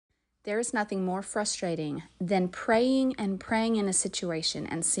There is nothing more frustrating than praying and praying in a situation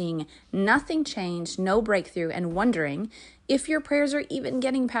and seeing nothing change, no breakthrough, and wondering if your prayers are even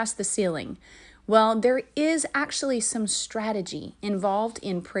getting past the ceiling. Well, there is actually some strategy involved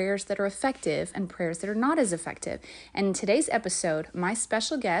in prayers that are effective and prayers that are not as effective. And in today's episode, my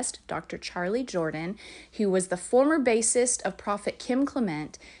special guest, Dr. Charlie Jordan, who was the former bassist of Prophet Kim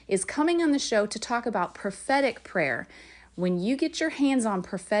Clement, is coming on the show to talk about prophetic prayer. When you get your hands on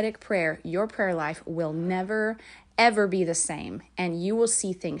prophetic prayer, your prayer life will never, ever be the same. And you will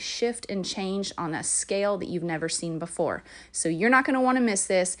see things shift and change on a scale that you've never seen before. So you're not going to want to miss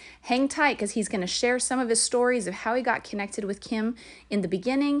this. Hang tight because he's going to share some of his stories of how he got connected with Kim in the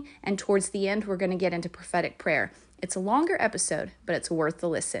beginning. And towards the end, we're going to get into prophetic prayer. It's a longer episode, but it's worth the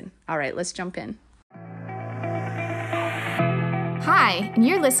listen. All right, let's jump in. Hi, and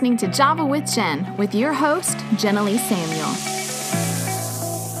you're listening to Java with Jen with your host, Jenna Lee Samuel.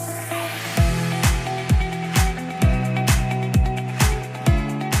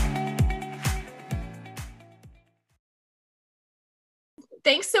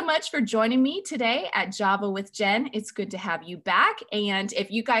 Thanks so much for joining me today at Java with Jen. It's good to have you back. And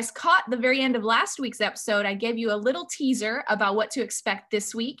if you guys caught the very end of last week's episode, I gave you a little teaser about what to expect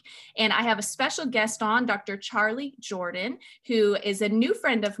this week. And I have a special guest on, Dr. Charlie Jordan, who is a new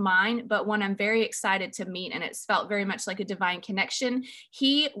friend of mine, but one I'm very excited to meet. And it's felt very much like a divine connection.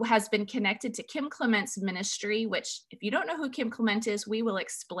 He has been connected to Kim Clement's ministry, which if you don't know who Kim Clement is, we will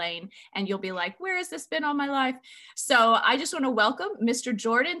explain. And you'll be like, where has this been all my life? So I just want to welcome Mr.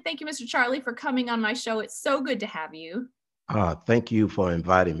 Jordan. Thank you, Mr. Charlie, for coming on my show. It's so good to have you. Thank you for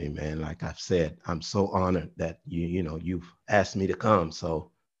inviting me, man. Like I've said, I'm so honored that you've asked me to come. So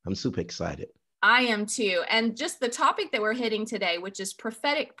I'm super excited. I am too. And just the topic that we're hitting today, which is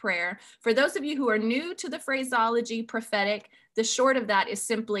prophetic prayer. For those of you who are new to the phraseology prophetic, the short of that is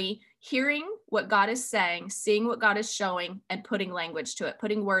simply hearing what God is saying, seeing what God is showing, and putting language to it,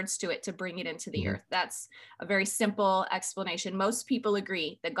 putting words to it to bring it into the earth. That's a very simple explanation. Most people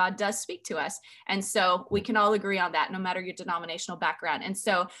agree that God does speak to us. And so we can all agree on that, no matter your denominational background. And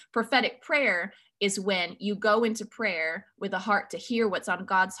so prophetic prayer is when you go into prayer with a heart to hear what's on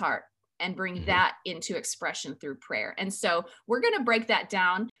God's heart and bring that into expression through prayer. And so we're going to break that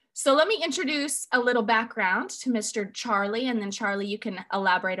down. So let me introduce a little background to Mr. Charlie, and then Charlie, you can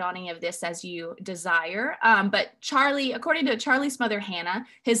elaborate on any of this as you desire. But Charlie, according to Charlie's mother, Hannah,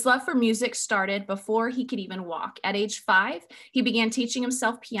 his love for music started before he could even walk. At age 5, he began teaching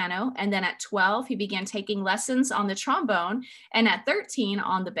himself piano, and then at 12, he began taking lessons on the trombone, and at 13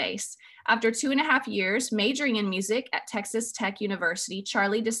 on the bass. After 2.5 years majoring in music at Texas Tech University,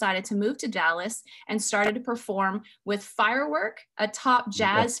 Charlie decided to move to Dallas and started to perform with Firework, a top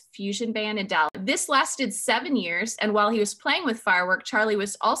jazz fusion band in Dallas. This lasted 7 years, and while he was playing with Firework, Charlie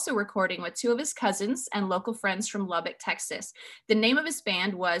was also recording with 2 of his cousins and local friends from Lubbock, Texas. The name of his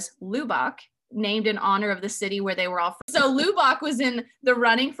band was Lubbock, named in honor of the city where they were all from. So Lubbock was in the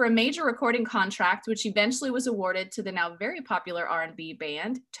running for a major recording contract, which eventually was awarded to the now very popular R&B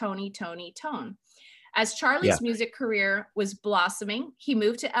band, Tony Tone. As Charlie's music career was blossoming, he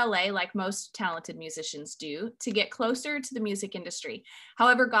moved to LA, like most talented musicians do, to get closer to the music industry.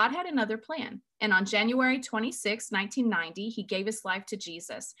 However, God had another plan. And on January 26, 1990, he gave his life to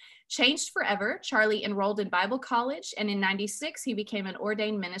Jesus. Changed forever, Charlie enrolled in Bible college, and in 96, he became an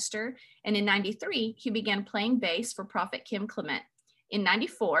ordained minister. And in 93, he began playing bass for Prophet Kim Clement. In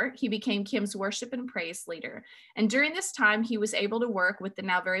 94, he became Kim's worship and praise leader. And during this time, he was able to work with the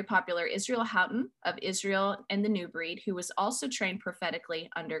now very popular Israel Houghton of Israel and the New Breed, who was also trained prophetically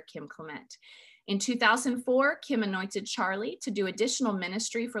under Kim Clement. In 2004, Kim anointed Charlie to do additional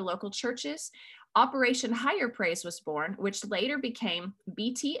ministry for local churches. Operation Higher Praise was born, which later became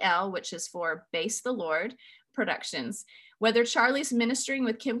BTL, which is for Base the Lord Productions. Whether Charlie's ministering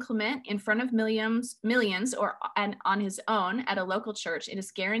with Kim Clement in front of millions, or on his own at a local church, it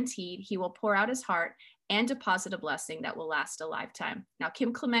is guaranteed he will pour out his heart and deposit a blessing that will last a lifetime. Now,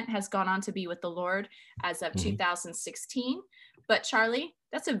 Kim Clement has gone on to be with the Lord as of 2016. But Charlie,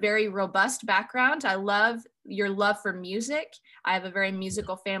 that's a very robust background. I love your love for music. I have a very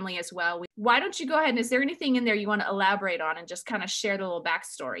musical family as well. Why don't you go ahead, and is there anything in there you want to elaborate on and just kind of share the little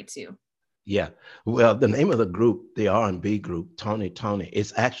backstory too? Yeah. Well, the name of the group, the R&B group, Tony,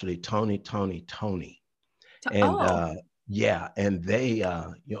 it's actually Tony. And and they,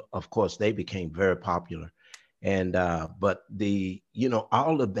 of course, they became very popular. And but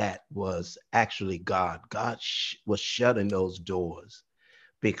all of that was actually God. God was shutting those doors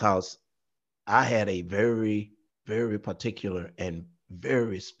because I had a very, very particular and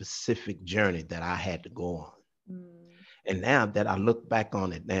very specific journey that I had to go on. And now that I look back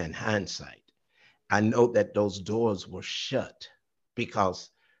on it now in hindsight, I know that those doors were shut because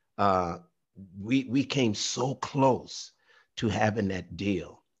uh, we came so close to having that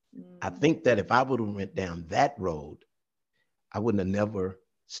deal. I Mm. think that if I would have went down that road, I wouldn't have never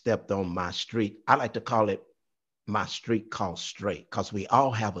stepped on my street. I like to call it my street called straight because we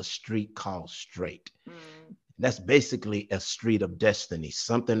all have a street called straight. Mm. That's basically a street of destiny,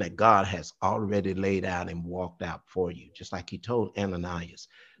 something that God has already laid out and walked out for you. Just like he told Ananias,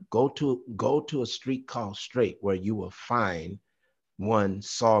 go to a street called straight where you will find one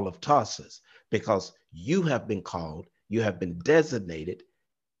Saul of Tarsus, because you have been called, you have been designated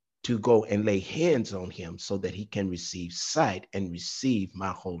to go and lay hands on him so that he can receive sight and receive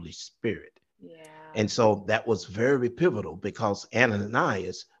my Holy Spirit. Yeah. And so that was very pivotal because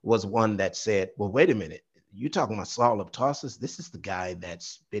Ananias was one that said, well, wait a minute, you're talking about Saul of Tarsus. This is the guy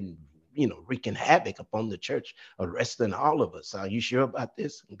that's been, wreaking havoc upon the church, arresting all of us. Are you sure about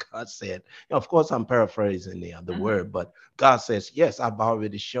this? And God said, of course, I'm paraphrasing the word, but God says, yes, I've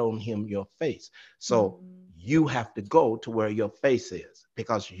already shown him your face. So you have to go to where your face is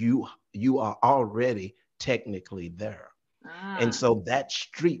because you are already technically there. And so that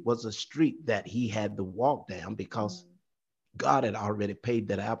street was a street that he had to walk down because God had already paid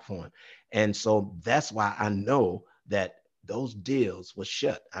that out for him. And so that's why I know that those deals were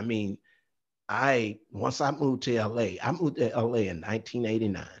shut. I mean, once I moved to LA, I moved to LA in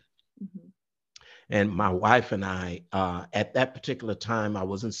 1989. Mm-hmm. And my wife and I, at that particular time, I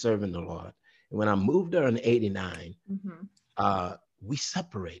wasn't serving the Lord. And when I moved there in 89, we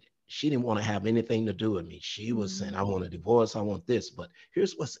separated. She didn't want to have anything to do with me. She was saying, I want a divorce. I want this. But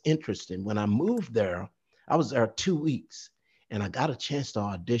here's what's interesting. When I moved there, I was there 2 weeks and I got a chance to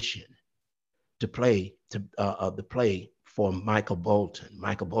audition to play the play for Michael Bolton.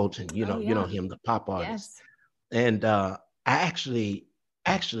 Michael Bolton, you know him, the pop artist. Yes. And I actually,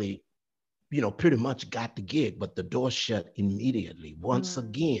 pretty much got the gig, but the door shut immediately. Once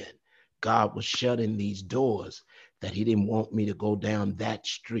again, God was shutting these doors that he didn't want me to go down that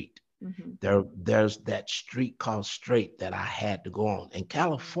street. There's that street called straight that I had to go on. And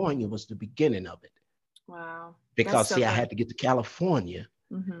California was the beginning of it. Wow. Because so see, good. I had to get to California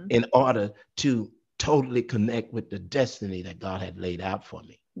in order to totally connect with the destiny that God had laid out for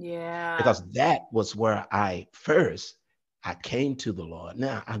me. Yeah. Because that was where I came to the Lord.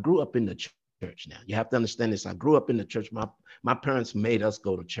 Now, I grew up in the church. Now, you have to understand this. I grew up in the church. My parents made us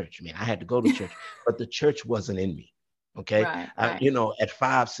go to church. I mean, I had to go to church, but the church wasn't in me. Okay. Right. At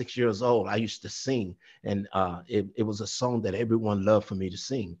 5, 6 years old, I used to sing. And it was a song that everyone loved for me to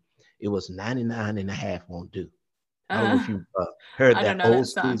sing. It was 99 and a half won't do. I don't know if you heard I don't that know old that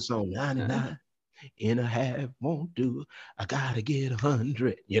school song. song, 99 and a half won't do. I gotta get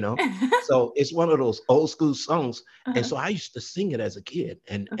 100, So it's one of those old school songs. And so I used to sing it as a kid.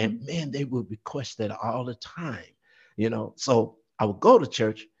 And man, they would request that all the time, So I would go to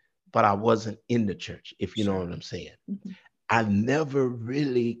church, but I wasn't in the church, if you know what I'm saying. I never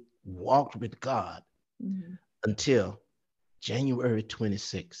really walked with God until January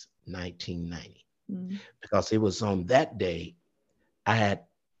 26, 1990. Because it was on that day I had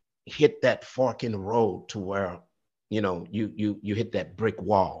hit that fork in the road to where, you hit that brick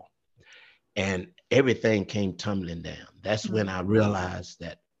wall and everything came tumbling down. That's when I realized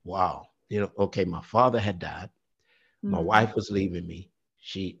that, wow, okay, my father had died. My wife was leaving me.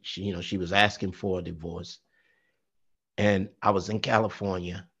 She was asking for a divorce. And I was in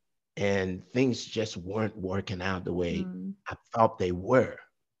California and things just weren't working out the way I thought they were.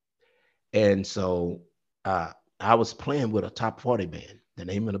 And so I was playing with a top 40 band. The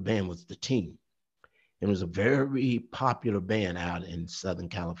name of the band was The Team. It was a very popular band out in Southern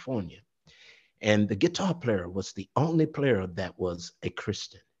California. And the guitar player was the only player that was a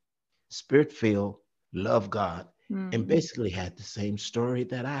Christian, spirit-filled, loved God, and basically had the same story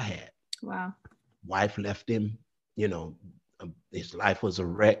that I had. Wow. Wife left him, his life was a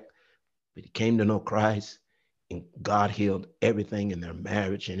wreck, but he came to know Christ. And God healed everything in their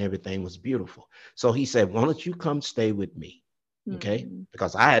marriage and everything was beautiful. So he said, why don't you come stay with me? Okay.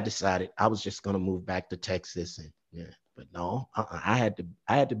 Because I had decided I was just going to move back to Texas but no, I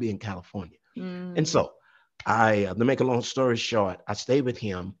had to be in California. And so to make a long story short, I stayed with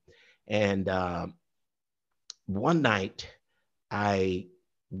him. And one night I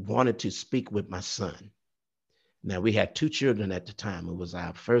wanted to speak with my son. Now, we had 2 children at the time. It was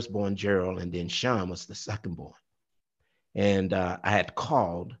our firstborn, Gerald, and then Sean was the secondborn. And I had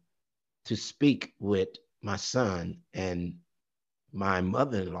called to speak with my son, and my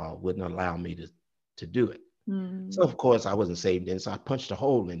mother-in-law wouldn't allow me to do it. So, of course, I wasn't saved. And so I punched a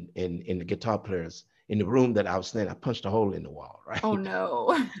hole in the guitar player's in the room that I was staying, I punched a hole in the wall, right? Oh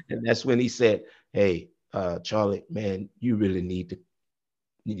no. And that's when he said, hey, Charlie, man, you really need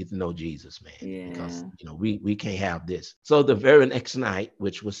to know Jesus, man, because Yeah. we can't have this. So the very next night,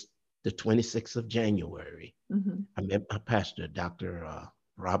 which was the 26th of January, I met my pastor, Dr.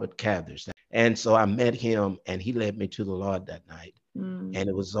 Robert Cathers. And so I met him, and he led me to the Lord that night. And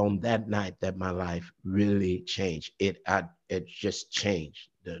it was on that night that my life really changed. It just changed.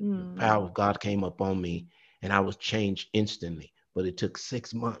 The power of God came upon me, and I was changed instantly. But it took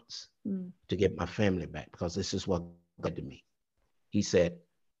 6 months to get my family back, because this is what God did to me. He said,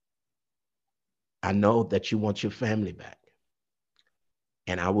 I know that you want your family back,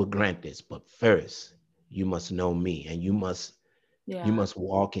 and I will grant this, but first you must know me, and you must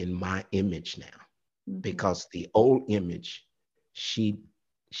walk in my image now, because the old image, she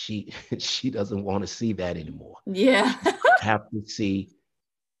she doesn't want to see that anymore. Yeah. Have to see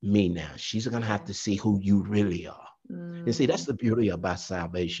me now. She's gonna have to see who you really are. And see, that's the beauty about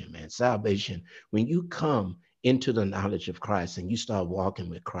salvation, man. Salvation, when you come into the knowledge of Christ and you start walking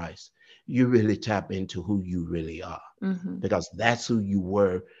with Christ, you really tap into who you really are, because that's who you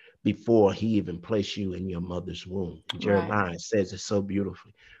were before he even placed you in your mother's womb. Jeremiah says it so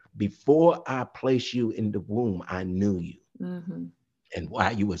beautifully. Before I placed you in the womb, I knew you. And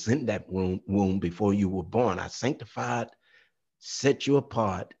while you was in that womb before you were born, I sanctified, set you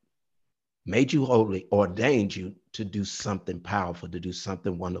apart, made you holy, ordained you to do something powerful, to do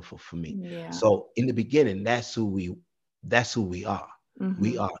something wonderful for me. Yeah. So in the beginning, that's who we are.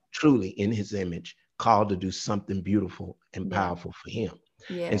 We are truly in his image, called to do something beautiful and powerful for him.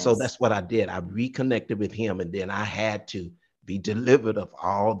 Yes. And so that's what I did. I reconnected with him, and then I had to be delivered of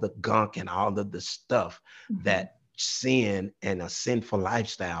all the gunk and all of the stuff that sin and a sinful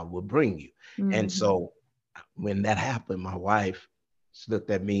lifestyle will bring you. And so when that happened, my wife looked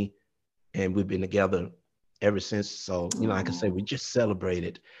at me, and we've been together ever since. So, like I say, we just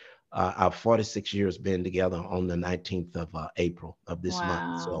celebrated our 46 years being together on the 19th of April of this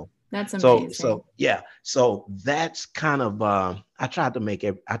month. So that's amazing. So yeah. So that's kind of I tried to make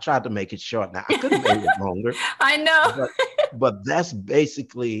it short. Now I could have made it longer. I know. But that's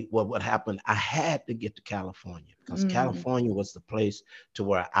basically what happened. I had to get to California, because California was the place to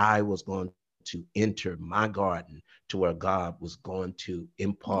where I was going to enter my garden, to where God was going to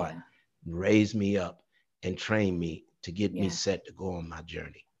impart, raise me up, and train me to get me set to go on my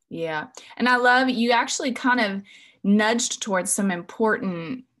journey. Yeah. And I love you actually kind of nudged towards some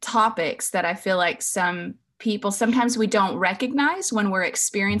important topics that I feel like some people, sometimes we don't recognize when we're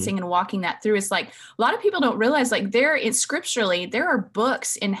experiencing and walking that through. It's like a lot of people don't realize, like, scripturally, there are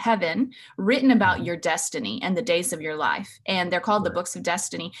books in heaven written about your destiny and the days of your life. And they're called the books of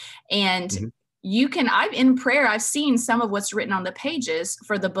destiny. And in prayer, I've seen some of what's written on the pages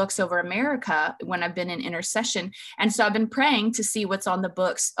for the books over America when I've been in intercession. And so I've been praying to see what's on the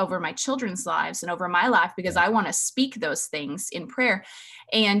books over my children's lives and over my life, because I want to speak those things in prayer.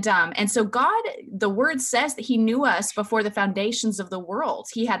 And so God, the word says that he knew us before the foundations of the world.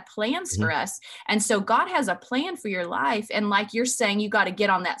 He had plans for us. And so God has a plan for your life. And like you're saying, you got to get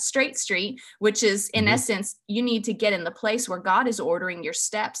on that straight street, which is in essence, you need to get in the place where God is ordering your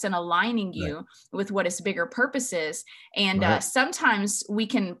steps and aligning you with what his bigger purpose is. And sometimes we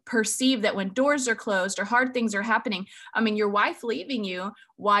can perceive that when doors are closed or hard things are happening, I mean, your wife leaving you,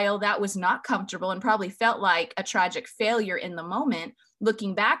 while that was not comfortable and probably felt like a tragic failure in the moment,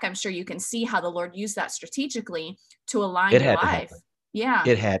 looking back, I'm sure you can see how the Lord used that strategically to align your life. Yeah.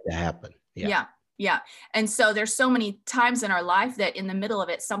 It had to happen. Yeah. And so there's so many times in our life that in the middle of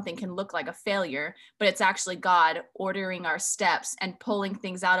it, something can look like a failure, but it's actually God ordering our steps and pulling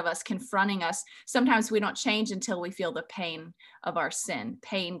things out of us, confronting us. Sometimes we don't change until we feel the pain of our sin.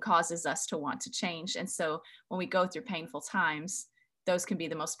 Pain causes us to want to change. And so when we go through painful times, those can be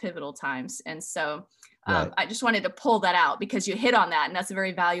the most pivotal times. And so I just wanted to pull that out because you hit on that, and that's a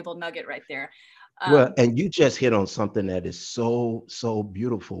very valuable nugget right there. Well, and you just hit on something that is so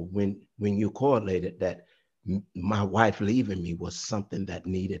beautiful when you correlated that my wife leaving me was something that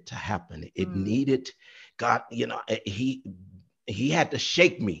needed to happen. It needed God, he had to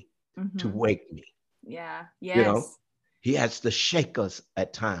shake me to wake me. Yeah. Yes. He has to shake us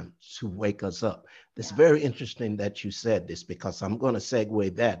at times to wake us up. It's very interesting that you said this, because I'm going to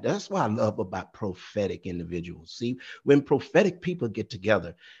segue that. That's what I love about prophetic individuals. See, when prophetic people get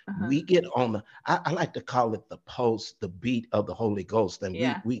together, we get on I like to call it the beat of the Holy Ghost. And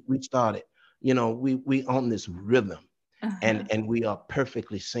we started, we on this rhythm and we are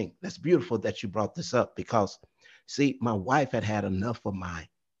perfectly synced. That's beautiful that you brought this up, because see, my wife had enough of my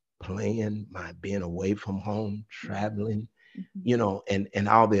playing, my being away from home, traveling, you know, and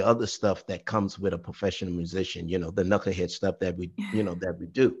all the other stuff that comes with a professional musician, you know, the knucklehead stuff that we, you know, that we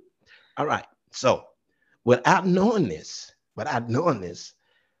do. All right. So without knowing this,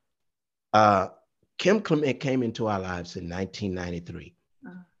 uh, Kim Clement came into our lives in 1993.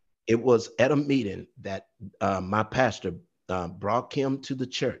 It was at a meeting that my pastor brought Kim to the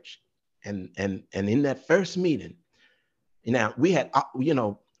church. And in that first meeting, now we had, you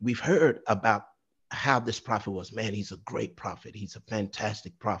know, we've heard about how this prophet was. Man, he's a great prophet. He's a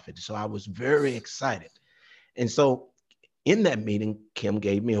fantastic prophet. So I was very excited. And so in that meeting, Kim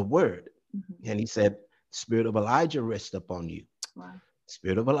gave me a word. And he said, Spirit of Elijah rest upon you. Wow.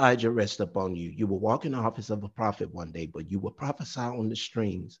 Spirit of Elijah rest upon you. You will walk in the office of a prophet one day, but you will prophesy on the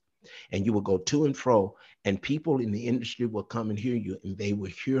strings, and you will go to and fro, and people in the industry will come and hear you, and they will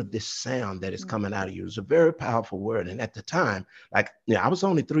hear this sound that is coming out of you. It's a very powerful word. And at the time, like, you know, I was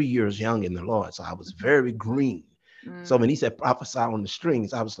only 3 years young in the Lord, so I was very green. So when he said prophesy on the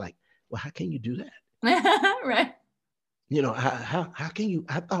strings, I was like, well, how can you do that? Right. You know, how can you?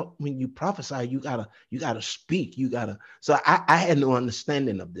 I thought when you prophesy, you gotta speak, you gotta. So I had no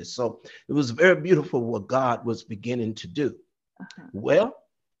understanding of this. So it was very beautiful what God was beginning to do. Well,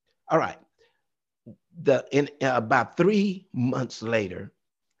 all right. In about 3 months later,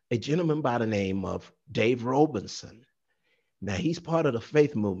 a gentleman by the name of Dave Robinson. Now he's part of the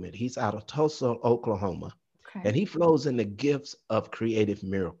faith movement. He's out of Tulsa, Oklahoma, and he flows in the gifts of creative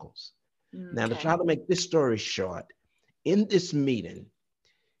miracles. Now, to try to make this story short, in this meeting,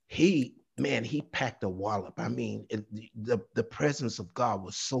 he packed a wallop. I mean, the presence of God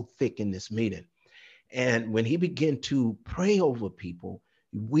was so thick in this meeting. And when he began to pray over people,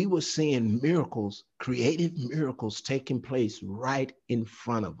 we were seeing miracles, creative miracles taking place right in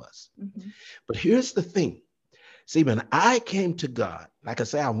front of us. But here's the thing. See, when I came to God, like I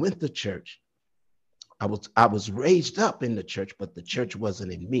say, I went to church. I was raised up in the church, but the church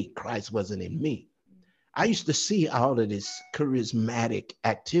wasn't in me. Christ wasn't in me. I used to see all of this charismatic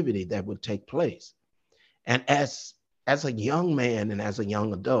activity that would take place. And as a young man and as a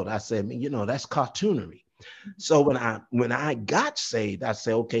young adult, I said, you know, that's cartoonery. So when I got saved, I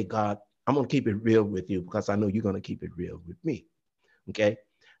said, okay, God, I'm going to keep it real with you because I know you're going to keep it real with me. Okay.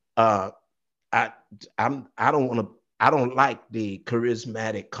 I don't like the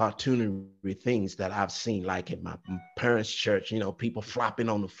charismatic cartoonery things that I've seen, like in my parents' church, you know, people flopping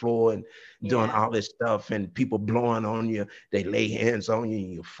on the floor and doing all this stuff and people blowing on you. They lay hands on you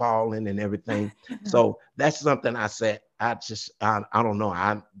and you're falling and everything. So that's something I said, I don't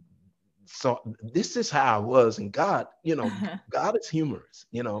know. So this is how I was. And God, you know, God is humorous,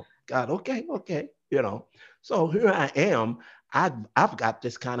 you know, God, okay, you know. So here I am. I've got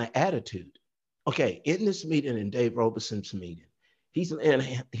this kind of attitude. Okay, in this meeting, in Dave Robinson's meeting, he's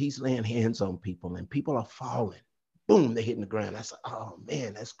laying hands on people and people are falling. Boom, they're hitting the ground. I said, oh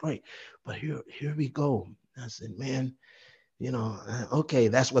man, that's great. But here we go. I said, man, you know, okay,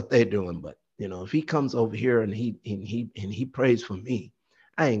 that's what they're doing. But you know, if he comes over here and he prays for me,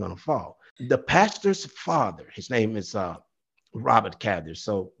 I ain't gonna fall. The pastor's father, his name is Robert Cather.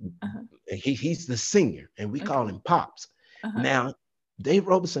 So he's the senior, and we call him Pops. Now, Dave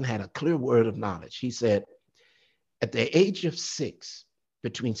Robinson had a clear word of knowledge. He said, at the age of 6,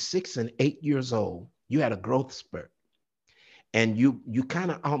 between 6 and 8 years old, you had a growth spurt. And you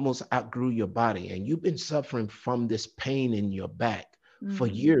kind of almost outgrew your body. And you've been suffering from this pain in your back for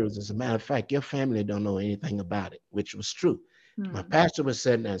years. As a matter of fact, your family don't know anything about it, which was true. My pastor was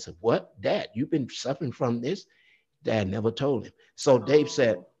sitting there and said, what, Dad, you've been suffering from this? Dad never told him. So Dave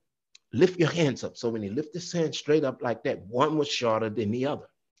said, lift your hands up. So when he lifted his hand straight up like that, one was shorter than the other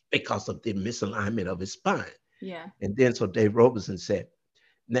because of the misalignment of his spine. Yeah. And then so Dave Robinson said,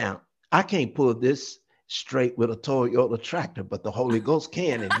 now I can't pull this straight with a Toyota tractor, but the Holy Ghost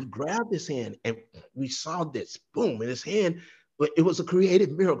can. And he grabbed his hand and we saw this, boom, in his hand. But it was a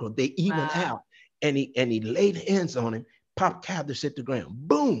creative miracle. They evened out and he laid hands on him. Pop Cather hit the ground,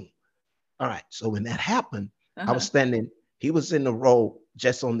 boom. All right. So when that happened, I was standing, he was in the row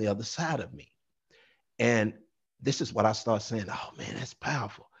just on the other side of me. And this is what I start saying, oh man, that's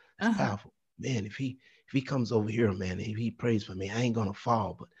powerful. That's powerful. Man, if he comes over here, man, if he prays for me, I ain't gonna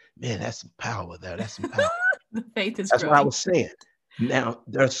fall. But man, that's some power there. That's some power. The faith is That's growing. what I was saying. Now,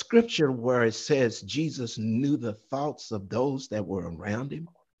 there's scripture where it says Jesus knew the thoughts of those that were around him.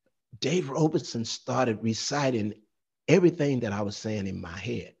 Dave Robinson started reciting everything that I was saying in my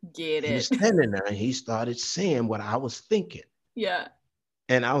head. Get it. He was standing there and he started saying what I was thinking. Yeah.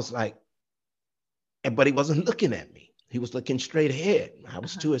 And I was like, but he wasn't looking at me. He was looking straight ahead. I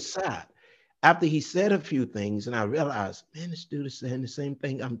was to his side. After he said a few things, and I realized, man, this dude is saying the same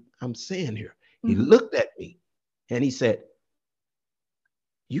thing I'm saying here. He looked at me and he said,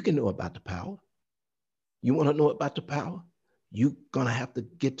 you can know about the power. You want to know about the power? You're going to have to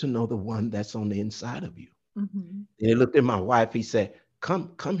get to know the one that's on the inside of you. Mm-hmm. And he looked at my wife. He said,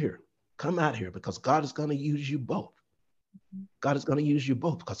 come here. Come out here, because God is going to use you both. God is going to use you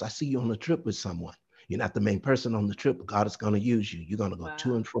both, because I see you on a trip with someone. You're not the main person on the trip, but God is going to use you. You're going to go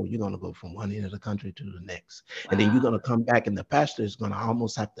to and fro. You're going to go from one end of the country to the next. And then you're going to come back, and the pastor is going to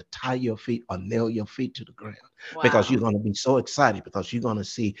almost have to tie your feet or nail your feet to the ground, because you're going to be so excited, because you're going to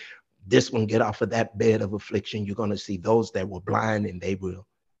see this one get off of that bed of affliction. You're going to see those that were blind, and they will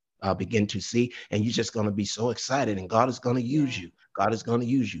begin to see, and you're just going to be so excited, and God is going to use you. God is going to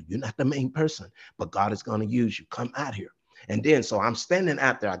use you. You're not the main person, but God is going to use you. Come out here. And then, so I'm standing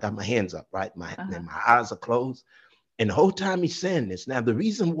out there. I got my hands up, right? And my eyes are closed. And the whole time he's saying this. Now, the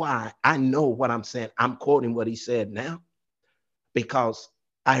reason why I know what I'm saying, I'm quoting what he said now, because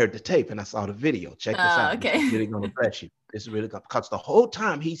I heard the tape and I saw the video. Check this out. Okay. This is really going to bless you. This is really going to, because the whole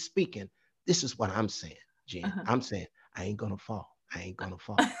time he's speaking, this is what I'm saying, Jen. I'm saying, I ain't going to fall. I ain't going to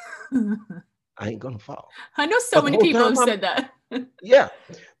fall. I ain't going to fall. I know so many people have said that. Yeah.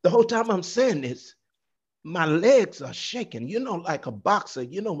 The whole time I'm saying this, my legs are shaking, like a boxer.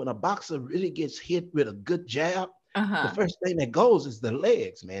 When a boxer really gets hit with a good jab, the first thing that goes is the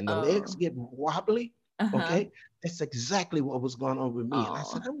legs, man. The legs get wobbly. Okay. That's exactly what was going on with me. And I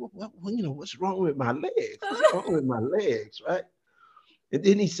said, what's wrong with my legs? What's wrong with my legs, right? And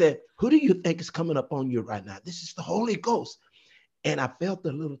then he said, who do you think is coming up on you right now? This is the Holy Ghost. And I felt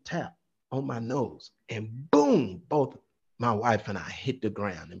a little tap on my nose, and boom, both my wife and I hit the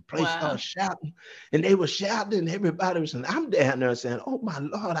ground, and place started shouting, and they were shouting, and everybody was, and I'm down there saying, oh my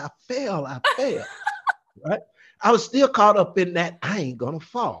Lord, I fell, right? I was still caught up in that, I ain't gonna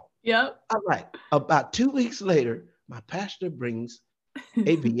fall. Yep. All right. About 2 weeks later, my pastor brings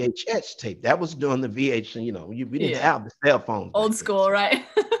a VHS tape. That was during the VH, we didn't have the cell phones. Old school, right?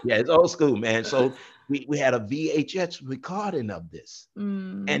 Yeah, it's old school, man. So we had a VHS recording of this.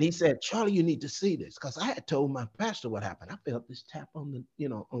 And he said, Charlie, you need to see this. Because I had told my pastor what happened. I felt this tap on the,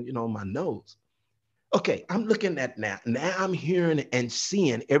 on my nose. Okay, I'm looking at now. Now I'm hearing and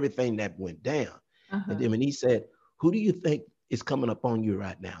seeing everything that went down. And then when he said, who do you think is coming up on you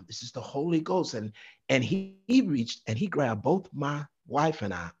right now? This is the Holy Ghost. And he reached and he grabbed both my wife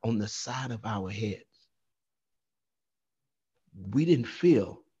and I on the side of our heads. We didn't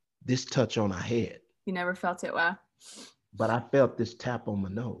feel this touch on our head. You never felt it, wow. But I felt this tap on my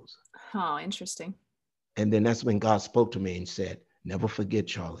nose. Oh, interesting. And then that's when God spoke to me and said, never forget,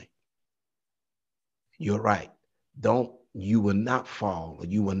 Charlie. You're right. You will not fall, or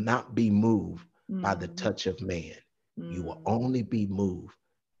you will not be moved by the touch of man. You will only be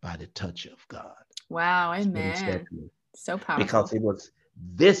by the touch of God. Wow, amen. So powerful. Because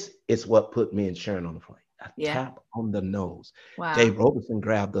this is what put me and Sharon on the plane. A tap on the nose. Wow. Dave Roberson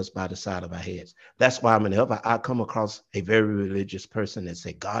grabbed us by the side of our heads. That's why whenever I come across a very religious person that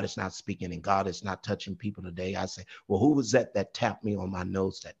say God is not speaking and God is not touching people today, I say, well, who was that tapped me on my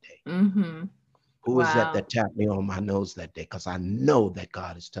nose that day? Mm-hmm. Who was that tapped me on my nose that day? Because I know that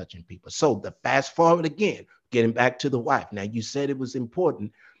God is touching people. So the fast forward again, getting back to the wife. Now you said it was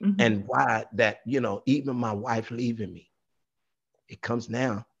important, and why that, even my wife leaving me, it comes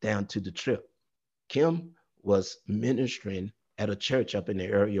now down to the trip. Kim was ministering at a church up in the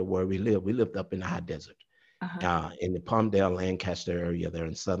area where we live. We lived up in the high desert, in the Palmdale, Lancaster area there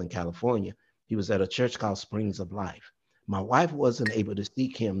in Southern California. He was at a church called Springs of Life. My wife wasn't able to see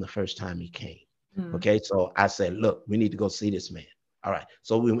Kim the first time he came. Okay, so I said, look, we need to go see this man. All right,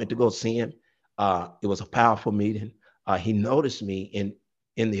 so we went to go see him. It was a powerful meeting. He noticed me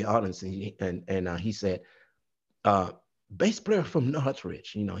in the audience, and he said, bass player from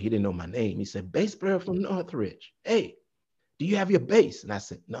Northridge. He didn't know my name. He said, bass player from Northridge. Hey, do you have your bass? And I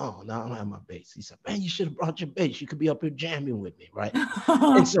said, no, I don't have my bass. He said, man, you should have brought your bass. You could be up here jamming with me, right?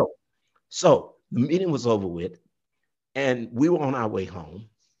 And so the meeting was over with, and we were on our way home.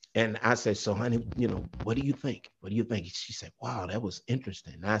 And I said, so honey, what do you think? What do you think? She said, wow, that was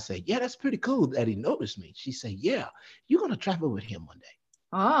interesting. And I said, yeah, that's pretty cool that he noticed me. She said, yeah, you're going to travel with him one day.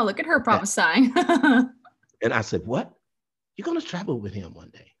 Oh, look at her prophesying. And I said, what? You're going to travel with him one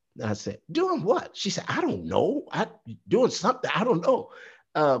day. And I said, doing what? She said, I don't know. Doing something. I don't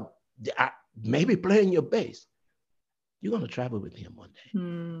know. Maybe playing your bass. You're going to travel with him one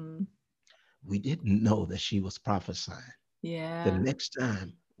day. We didn't know that she was prophesying. Yeah. The next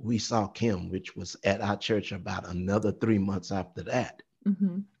time we saw Kim, which was at our church about another 3 months after that,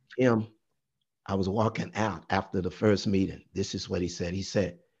 Kim, I was walking out after the first meeting. This is what he said. He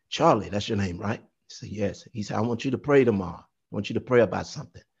said, Charlie, that's your name, right? I said, yes. He said, I want you to pray tomorrow. I want you to pray about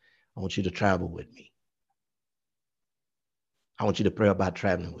something. I want you to travel with me. I want you to pray about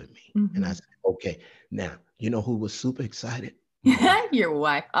traveling with me. Mm-hmm. And I said, okay. Now, you know who was super excited? My wife. Your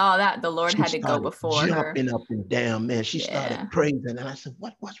wife. Oh, that the Lord She had to go started before her. jumping up and down, man. She started praising. And I said,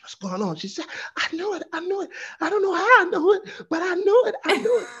 what's going on? She said, I know it. I know it. I don't know how I know it, but I know it. I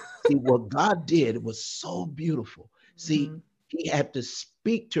know it. See, what God did was so beautiful. See, he had to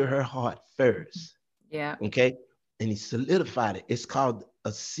speak to her heart first. Yeah. Okay. And he solidified it. It's called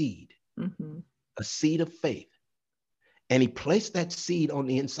a seed, a seed of faith. And he placed that seed on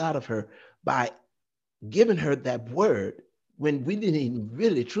the inside of her by giving her that word when we didn't even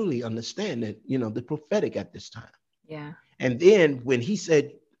really truly understand that, you know, the prophetic at this time. Yeah. And then when he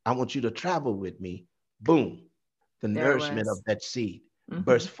said, I want you to travel with me, boom, the nourishment of that seed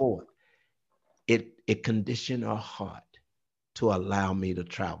burst forth. It conditioned our heart to allow me to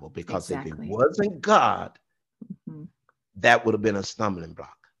travel, because if it wasn't God, that would have been a stumbling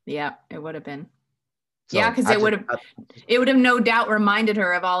block. Yeah, it would have been. So yeah, because it would have no doubt reminded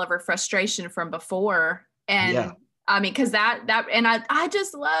her of all of her frustration from before. And yeah. I mean, because and I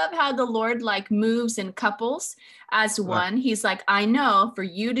just love how the Lord like moves in couples as one. Right. He's like, I know for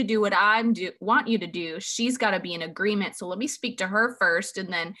you to do what I want you to do, she's got to be in agreement. So let me speak to her first and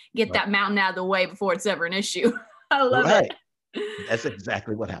then get that mountain out of the way before it's ever an issue. I love it. That's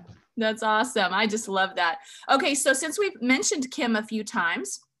exactly what happened. That's awesome. I just love that. Okay, so since we've mentioned Kim a few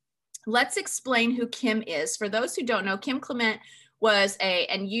times, let's explain who Kim is. For those who don't know, Kim Clement was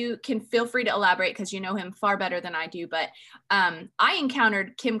and you can feel free to elaborate because you know him far better than I do, but I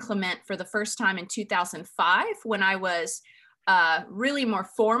encountered Kim Clement for the first time in 2005 when I was really more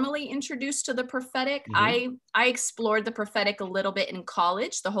formally introduced to the prophetic. I explored the prophetic a little bit in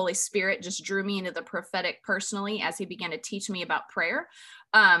college. The Holy Spirit just drew me into the prophetic personally as he began to teach me about prayer.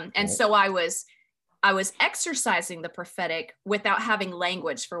 And so I was exercising the prophetic without having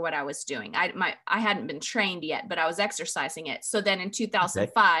language for what I was doing. I hadn't been trained yet, but I was exercising it. So then in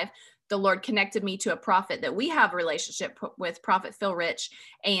 2005, the Lord connected me to a prophet that we have a relationship with, Prophet Phil Rich.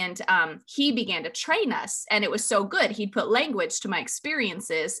 And he began to train us. And it was so good. He'd put language to my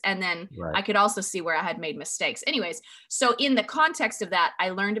experiences. And then I could also see where I had made mistakes. Anyways, so in the context of that,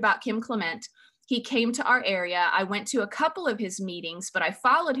 I learned about Kim Clement. He came to our area. I went to a couple of his meetings, but I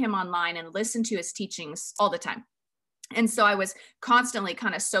followed him online and listened to his teachings all the time. And so I was constantly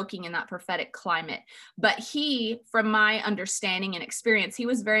kind of soaking in that prophetic climate. But he, from my understanding and experience, he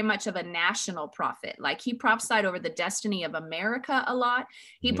was very much of a national prophet. Like he prophesied over the destiny of America a lot.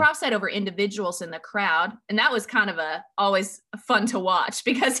 He prophesied over individuals in the crowd. And that was kind of always fun to watch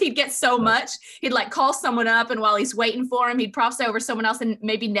because he'd get so much. He'd like call someone up, and while he's waiting for him, he'd prophesy over someone else and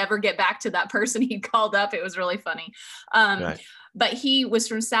maybe never get back to that person he'd called up. It was really funny. But he was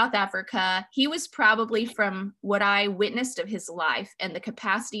from South Africa. He was probably, from what I witnessed of his life and the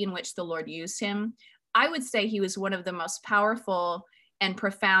capacity in which the Lord used him, I would say he was one of the most powerful and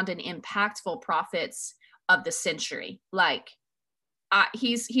profound and impactful prophets of the century. Like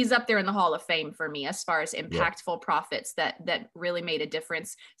he's up there in the Hall of Fame for me as far as impactful prophets that really made a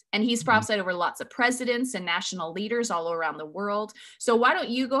difference. And he's prophesied over lots of presidents and national leaders all around the world. So why don't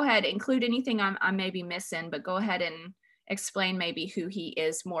you go ahead, include anything I may be missing, but go ahead and explain maybe who he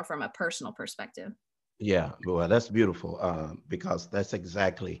is more from a personal perspective. Yeah, well, that's beautiful because that's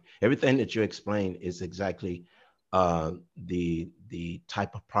exactly everything that you explained is exactly the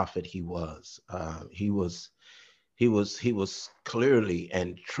type of prophet he was. He was clearly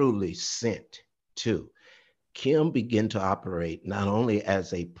and truly sent to. Kim began to operate not only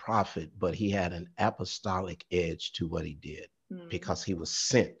as a prophet, but he had an apostolic edge to what he did because he was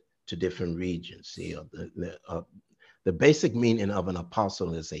sent to different regions. You know, the basic meaning of an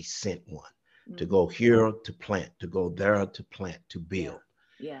apostle is a sent one, to go here to plant, to go there to plant, to build.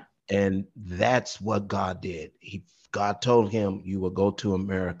 Yeah. And that's what God did. God told him, you will go to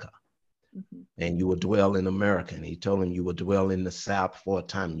America and you will dwell in America. And he told him you will dwell in the South for a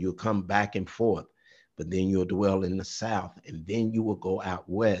time. You'll come back and forth, but then you'll dwell in the South, and then you will go out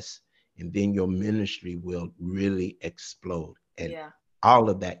west, and then your ministry will really explode. And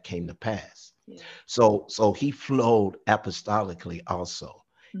all of that came to pass. Yeah. So he flowed apostolically also.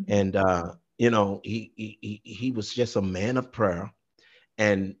 And, you know, he was just a man of prayer.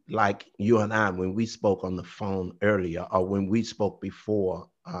 And like you and I, when we spoke on the phone earlier, or when we spoke before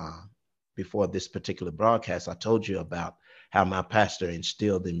this particular broadcast, I told you about how my pastor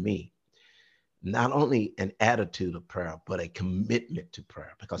instilled in me not only an attitude of prayer, but a commitment to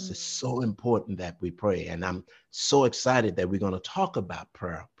prayer, because it's so important that we pray. And I'm so excited that we're going to talk about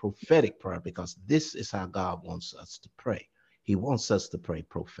prayer, prophetic prayer, because this is how God wants us to pray. He wants us to pray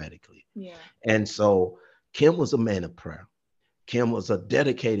prophetically. Yeah. And so Kim was a man of prayer. Kim was a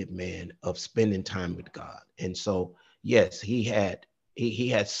dedicated man of spending time with God. And so yes, he had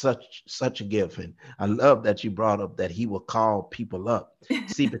such a gift. And I love that you brought up that he will call people up.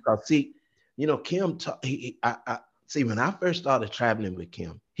 See, you know, Kim, I see, when I first started traveling with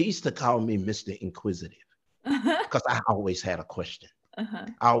Kim, he used to call me Mr. Inquisitive because I always had a question. Uh-huh.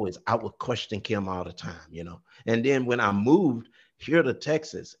 I would question Kim all the time, you know. And then when I moved here to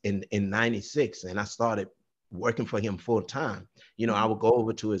Texas in 96 and I started working for him full time, you know, I would go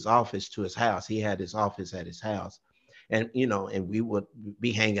over to his office, to his house. He had his office at his house. And, you know, and we would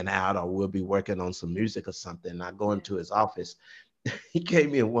be hanging out or we'll be working on some music or something. And I go into his office. He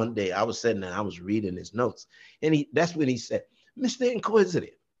came in one day. I was sitting there, I was reading his notes. And that's when he said, Mr.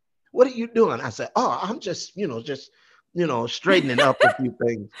 Inquisitive, what are you doing? I said, oh, I'm just, straightening up a few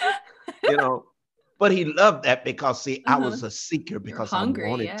things, you know. But he loved that because, see, I was a seeker because I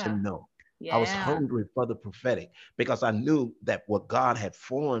wanted to know. I was hungry for the prophetic because I knew that what God had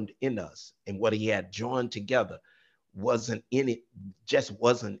formed in us and what he had joined together wasn't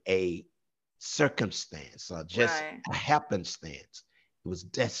a circumstance or just a happenstance. It was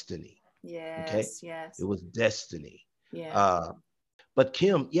destiny. Yes. It was destiny. Yeah. But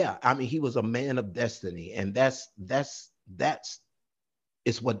Kim, yeah, I mean, he was a man of destiny, and that's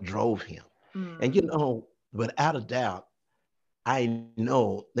is what drove him. And you know, without a doubt, I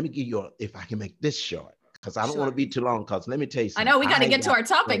know. Let me give you if I can make this short, because I don't want to be too long. Because let me tell you something. I know we got to get to our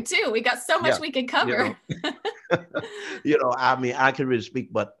topic too. We got so much we could cover. You know, I mean, I can really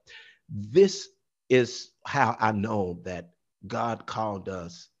speak, but this is how I know that God called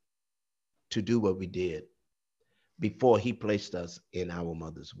us to do what we did before he placed us in our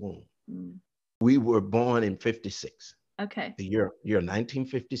mother's womb. We were born in 56. Okay. The year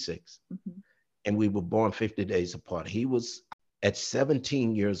 1956. And we were born 50 days apart. He was at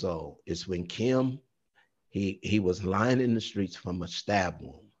 17 years old is when Kim, he was lying in the streets from a stab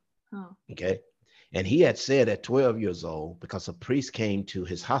wound. Oh. Okay. And he had said at 12 years old, because a priest came to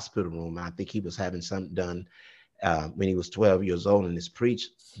his hospital room, I think he was having something done when he was 12 years old, and this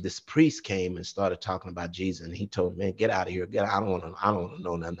priest came and started talking about Jesus, and he told me, man, get out of here. I don't want to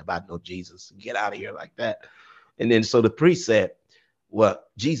know nothing about no Jesus. Get out of here like that. And then so the priest said, well,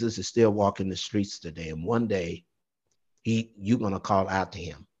 Jesus is still walking the streets today, and one day you're going to call out to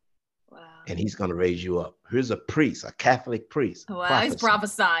him. Wow. And he's going to raise you up. Here's a priest, a Catholic priest. Wow, he's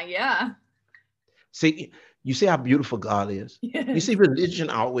prophesying, yeah. See, you see how beautiful God is? Yes. You see, religion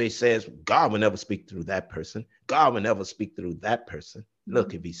always says God will never speak through that person. God will never speak through that person.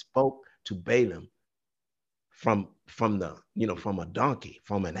 Look, if he spoke to Balaam from a donkey,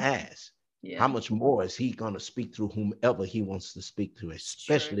 from an ass, how much more is he going to speak through whomever he wants to speak to,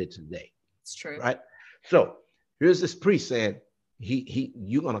 especially today? It's true. Right? So here's this priest saying,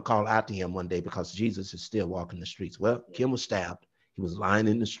 you're going to call out to him one day because Jesus is still walking the streets. Well, Kim was stabbed. He was lying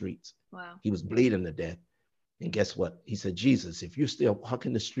in the streets. Wow. He was bleeding to death. And guess what? He said, Jesus, if you're still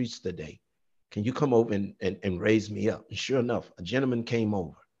walking the streets today, can you come over and raise me up? And sure enough, a gentleman came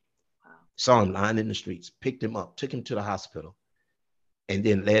over, saw him lying in the streets, picked him up, took him to the hospital, and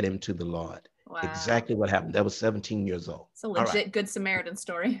then led him to the Lord. Wow. Exactly what happened. That was 17 years old. It's a legit Good Samaritan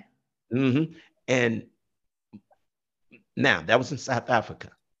story. And now that was in South Africa.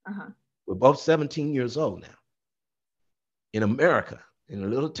 We're both 17 years old now. In America, in a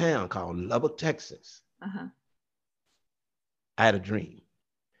little town called Lubbock, Texas, I had a dream.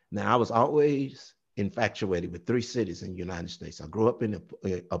 Now, I was always infatuated with 3 cities in the United States. I grew up in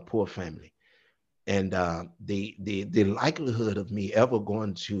a poor family. And the likelihood of me ever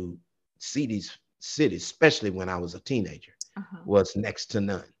going to see these cities, especially when I was a teenager, was next to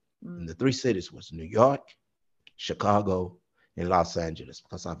none. And the 3 cities was New York, Chicago, and Los Angeles,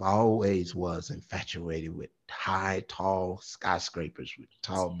 because I've always was infatuated with high, tall skyscrapers, with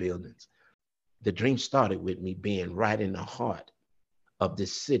tall buildings. The dream started with me being right in the heart of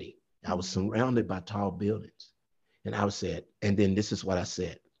this city. I was surrounded by tall buildings. And I said, and then this is what I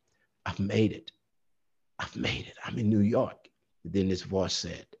said, I've made it. I've made it. I'm in New York. And then this voice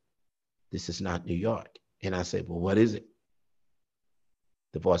said, this is not New York. And I said, well, what is it?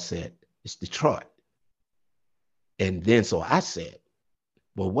 The voice said, it's Detroit. And then so I said,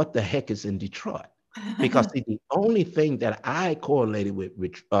 well, what the heck is in Detroit? Because the only thing that I correlated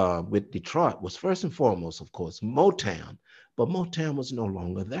with Detroit was, first and foremost, of course, Motown. But Motown was no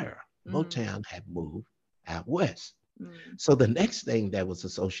longer there. Motown had moved out west. So the next thing that was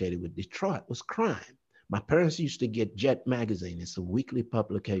associated with Detroit was crime. My parents used to get Jet magazine. It's a weekly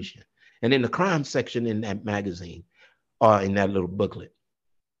publication. And in the crime section in that magazine, or in that little booklet,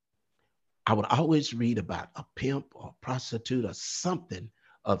 I would always read about a pimp or a prostitute or something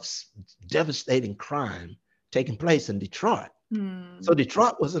of devastating crime taking place in Detroit. So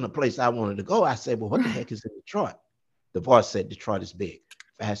Detroit wasn't a place I wanted to go. I said, well, what the heck is in Detroit? The Voice said Detroit is big.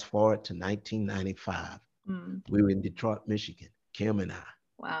 Fast forward to 1995. We were in Detroit, Michigan, Kim and I.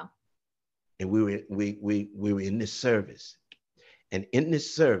 Wow. And we were in this service. And in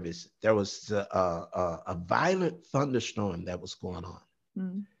this service, there was a violent thunderstorm that was going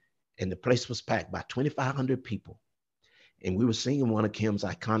on. And the place was packed by 2,500 people. And we were singing one of Kim's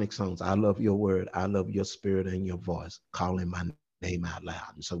iconic songs, I Love Your Word, I Love Your Spirit and Your Voice, calling my name out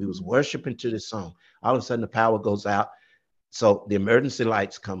loud. And so we was worshiping to this song. All of a sudden the power goes out. So the emergency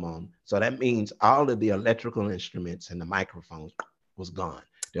lights come on. So that means all of the electrical instruments and the microphones was gone.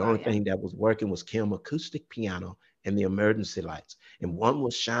 The only thing that was working was Kim acoustic piano and the emergency lights. And one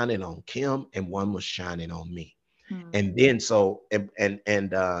was shining on Kim and one was shining on me. And then so and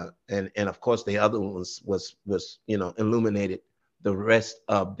of course the other one was you know, illuminated the rest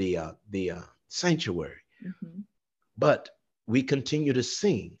of the sanctuary. But we continue to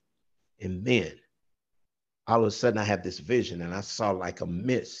sing, and then all of a sudden I had this vision, and I saw like a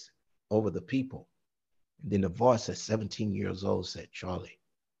mist over the people. And then the voice at 17 years old said, Charlie,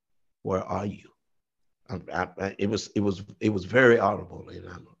 where are you? It was very audible, and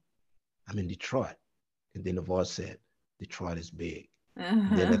I'm in Detroit. And then the voice said, Detroit is big.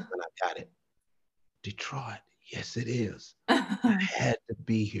 And then that's when I got it. Detroit, yes, it is. I had to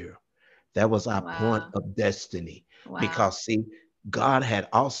be here. That was our point of destiny. Because see, God had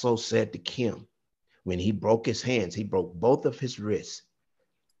also said to Kim, when he broke his hands, he broke both of his wrists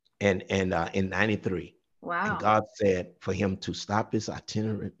and in 93. And God said for him to stop his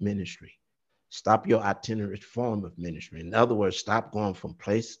itinerant ministry. Stop your itinerant form of ministry. In other words, stop going from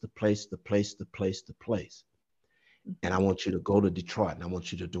place to place to place to place to place. And I want you to go to Detroit, and I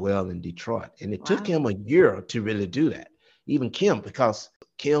want you to dwell in Detroit. And it took him a year to really do that. Even Kim, because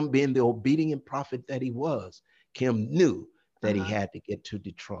Kim, being the obedient prophet that he was, Kim knew that he had to get to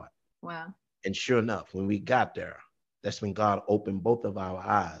Detroit. And sure enough, when we got there, that's when God opened both of our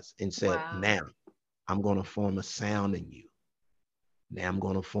eyes and said, now I'm going to form a sound in you. Now I'm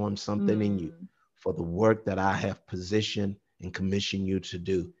going to form something in you, for the work that I have positioned and commissioned you to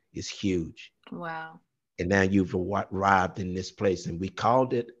do is huge. And now you've arrived in this place, and we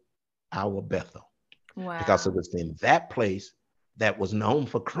called it our Bethel. Because it was in that place that was known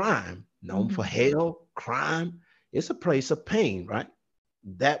for crime, known for hell, crime. It's a place of pain, right?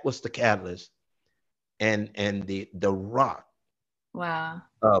 That was the catalyst and the rock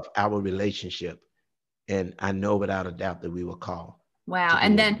of our relationship. And I know without a doubt that we were called.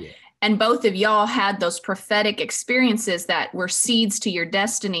 And then, and both of y'all had those prophetic experiences that were seeds to your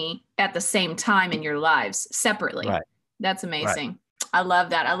destiny at the same time in your lives separately. That's amazing. I love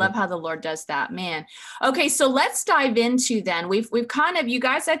that. I love how the Lord does that, man. Okay. So let's dive into then. We've kind of, you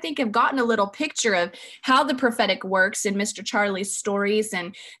guys, I think, have gotten a little picture of how the prophetic works in Mr. Charlie's stories,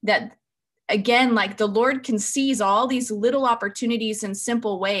 and that, again, like the Lord can seize all these little opportunities in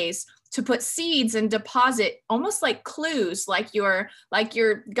simple ways to put seeds and deposit almost like clues, like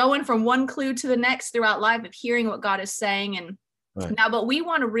you're going from one clue to the next throughout life of hearing what God is saying. And now, but we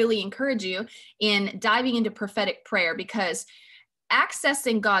want to really encourage you in diving into prophetic prayer, because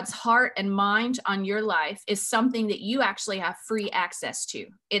accessing God's heart and mind on your life is something that you actually have free access to.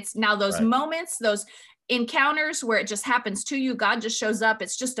 It's now those moments, those encounters where it just happens to you. God just shows up.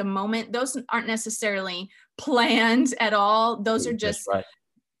 It's just a moment. Those aren't necessarily planned at all. Those are just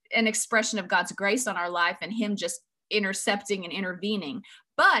an expression of God's grace on our life and him just intercepting and intervening.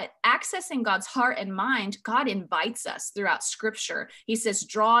 But accessing God's heart and mind, God invites us throughout scripture. He says,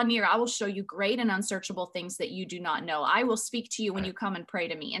 draw near. I will show you great and unsearchable things that you do not know. I will speak to you when you come and pray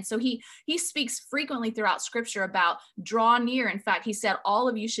to me. And so he speaks frequently throughout scripture about draw near. In fact, he said, all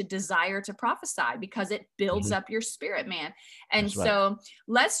of you should desire to prophesy because it builds up your spirit, man. And so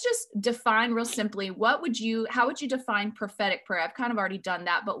let's just define real simply, how would you define prophetic prayer? I've kind of already done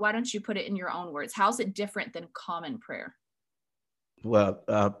that, but why don't you put it in your own words? How's it different than common prayer? Well,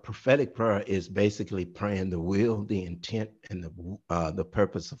 prophetic prayer is basically praying the will, the intent, and the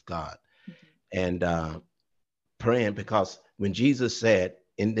purpose of God, and praying, because when Jesus said,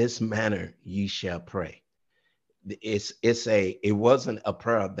 "In this manner ye shall pray," it wasn't a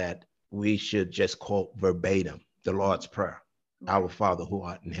prayer that we should just quote verbatim. The Lord's Prayer, Our Father who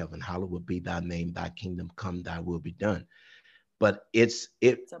art in heaven, hallowed be thy name, thy kingdom come, thy will be done. But it's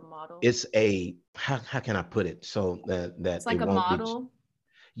a model. It's a, how can I put it so that it's like it won't be.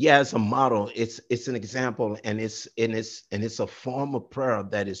 Yeah, it's a model. It's an example, and it's a form of prayer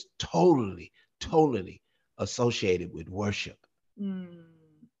that is totally associated with worship.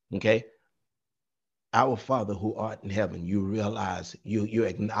 Okay. Our Father who art in heaven, you realize you're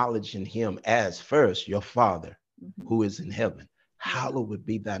acknowledging him as first your Father who is in heaven. Hallowed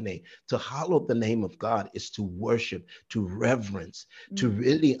be thy name. To hallow the name of God is to worship, to reverence, to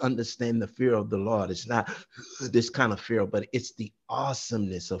really understand the fear of the Lord. It's not this kind of fear, but it's the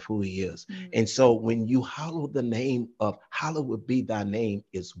awesomeness of who he is. And so when you hallow the name of, hallowed be thy name,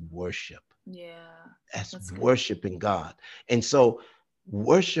 is worship. Yeah. That's worshiping God. And so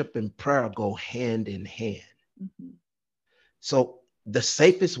worship and prayer go hand in hand. So the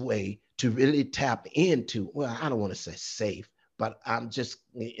safest way to really tap into, well, I don't want to say safe, but I'm just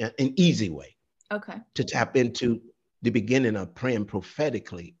an easy way to tap into the beginning of praying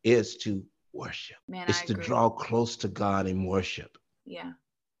prophetically is to worship. It's to draw close to God in worship. Yeah.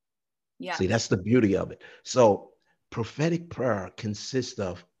 See, that's the beauty of it. So prophetic prayer consists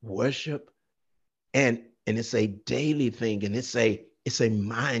of worship, and it's a daily thing, and it's a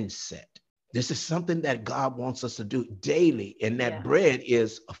mindset. This is something that God wants us to do daily. And that bread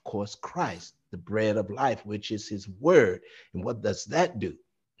is, of course, Christ, the bread of life, which is his word. And what does that do?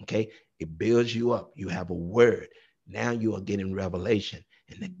 Okay. It builds you up. You have a word. Now you are getting revelation.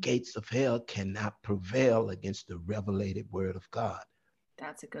 And the gates of hell cannot prevail against the revelated word of God.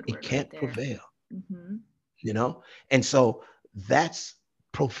 That's a good word. It can't right prevail. You know? And so that's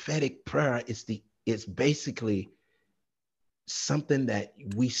prophetic prayer. It's basically something that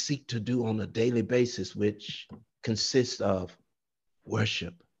we seek to do on a daily basis, which consists of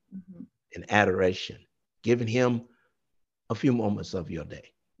worship and adoration, giving him a few moments of your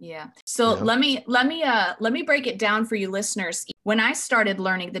day. Yeah. So let me break it down for you listeners. When I started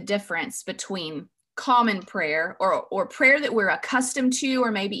learning the difference between common prayer or prayer that we're accustomed to,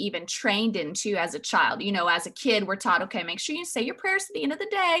 or maybe even trained into as a child. You know, as a kid, we're taught, okay, make sure you say your prayers at the end of the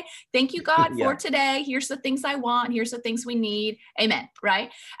day. Thank you, God, for today. Here's the things I want. Here's the things we need. Amen.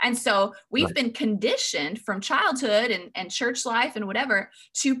 Right. And so we've been conditioned from childhood and church life and whatever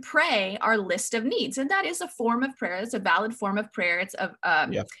to pray our list of needs. And that is a form of prayer. It's a valid form of prayer. It's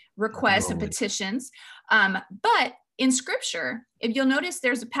a requests and petitions. But in scripture, if you'll notice,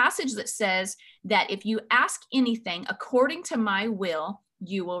 there's a passage that says that if you ask anything according to my will,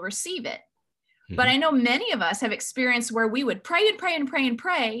 you will receive it. But I know many of us have experienced where we would pray and pray and pray and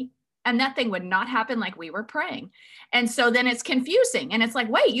pray, and that thing would not happen like we were praying. And so then it's confusing. And it's like,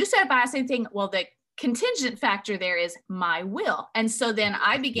 wait, you said if I ask anything, well, the contingent factor there is my will. And so then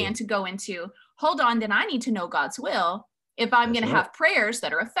I began to go into, hold on, then I need to know God's will if I'm going to have prayers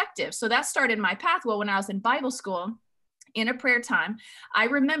that are effective. So that started my path. Well, when I was in Bible school, in a prayer time, I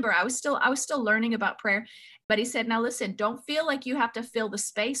remember I was still learning about prayer, but he said, now listen, don't feel like you have to fill the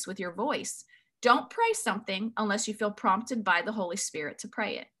space with your voice. Don't pray something unless you feel prompted by the Holy Spirit to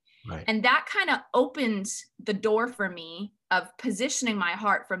pray it. Right. And that kind of opened the door for me of positioning my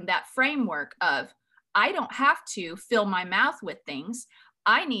heart from that framework of, I don't have to fill my mouth with things.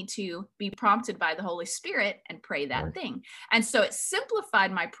 I need to be prompted by the Holy Spirit and pray that thing. And so it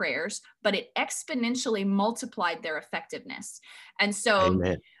simplified my prayers, but it exponentially multiplied their effectiveness. And so,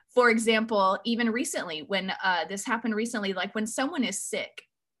 for example, even recently, when this happened recently, like when someone is sick,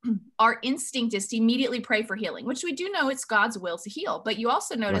 our instinct is to immediately pray for healing, which we do know it's God's will to heal. But you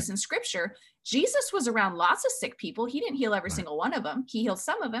also notice in scripture, Jesus was around lots of sick people. He didn't heal every single one of them. He healed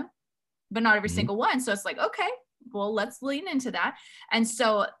some of them, but not every single one. So it's like, okay, well, let's lean into that. And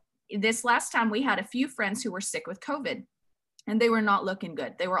so this last time we had a few friends who were sick with COVID and they were not looking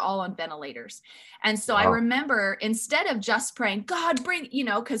good. They were all on ventilators. And so I remember instead of just praying, God, bring, you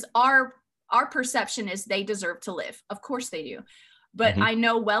know, because our perception is they deserve to live. Of course they do. But I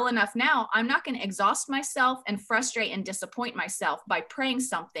know well enough now, I'm not going to exhaust myself and frustrate and disappoint myself by praying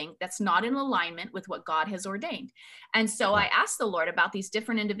something that's not in alignment with what God has ordained. And so I asked the Lord about these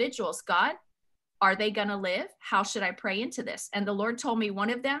different individuals. God, are they going to live? How should I pray into this? And the Lord told me one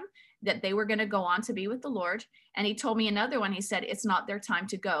of them that they were going to go on to be with the Lord. And he told me another one, he said, it's not their time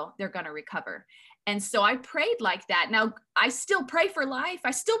to go. They're going to recover. And so I prayed like that. Now I still pray for life. I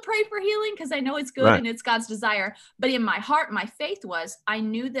still pray for healing because I know it's good and it's God's desire. But in my heart, my faith was, I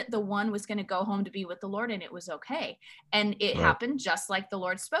knew that the one was going to go home to be with the Lord and it was okay. And it happened just like the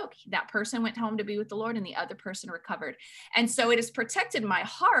Lord spoke. That person went home to be with the Lord and the other person recovered. And so it has protected my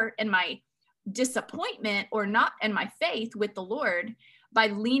heart and my disappointment or not, and my faith with the Lord by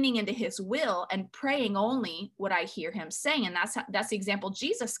leaning into his will and praying only what I hear him saying. And that's the example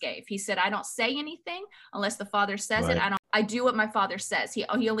Jesus gave. He said, I don't say anything unless the Father says it. I do what my Father says. He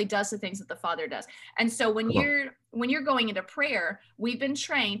only does the things that the Father does. And so when you're going into prayer, we've been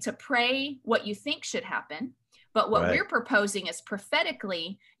trained to pray what you think should happen. But what we're proposing is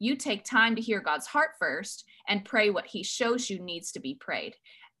prophetically, you take time to hear God's heart first and pray what he shows you needs to be prayed.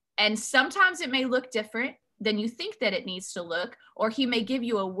 And sometimes it may look different. than you think that it needs to look, or he may give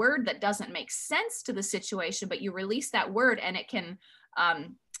you a word that doesn't make sense to the situation, but you release that word and it can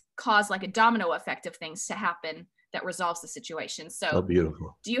cause like a domino effect of things to happen that resolves the situation. So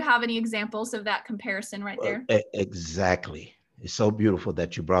beautiful. Do you have any examples of that comparison right there? Exactly. It's so beautiful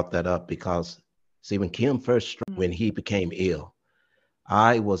that you brought that up, because see, when Kim first, when he became ill,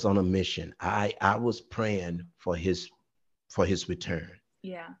 I was on a mission. I was praying for his return.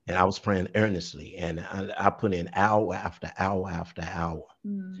 Yeah. And I was praying earnestly, and I put in hour after hour after hour.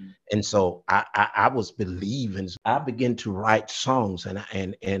 And so I was believing. I began to write songs,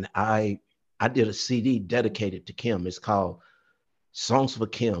 and I did a CD dedicated to Kim. It's called Songs for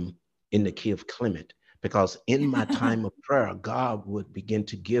Kim in the Key of Clement, because in my time of prayer, God would begin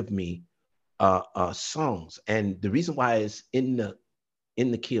to give me songs. And the reason why it's in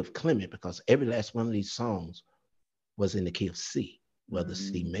the key of Clement, because every last one of these songs was in the key of C, whether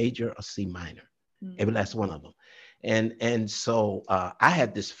C major or C minor, every last one of them. And so I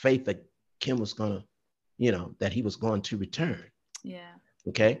had this faith that Kim was gonna, that he was going to return. Yeah.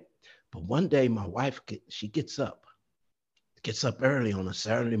 Okay. But one day my wife, she gets up early on a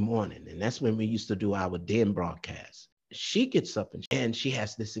Saturday morning. And that's when we used to do our den broadcast. She gets up and she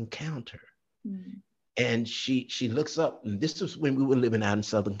has this encounter. And she looks up, and this was when we were living out in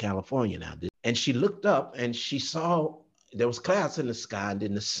Southern California now. And she looked up and she saw there was clouds in the sky, and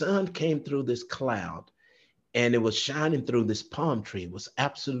then the sun came through this cloud and it was shining through this palm tree. It was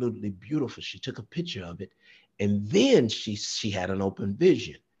absolutely beautiful. She took a picture of it, and then she had an open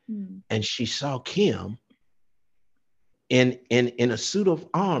vision, and she saw Kim in a suit of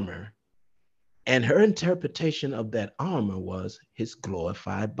armor, and her interpretation of that armor was his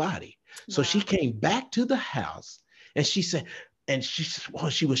glorified body. So she came back to the house, and she said, while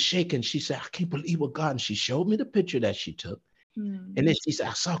she was shaking, she said, I can't believe what God, and she showed me the picture that she took. And then she said,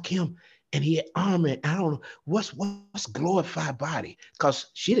 I saw Kim and he had armor, and I don't know what's glorified body, because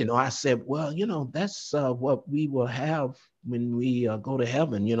she didn't know. I said, well, that's what we will have when we go to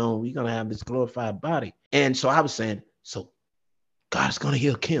heaven. We're going to have this glorified body. And so I was saying, so God's going to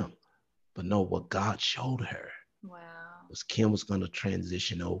heal Kim. But no, what God showed her was Kim was going to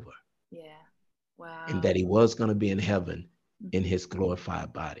transition over. Yeah. Wow. And that he was going to be in heaven in his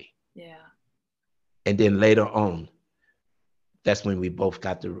glorified body. Yeah. And then later on, that's when we both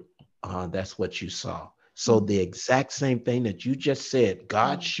got that's what you saw. So the exact same thing that you just said,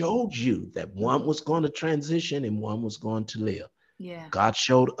 God showed you that one was going to transition and one was going to live. Yeah. God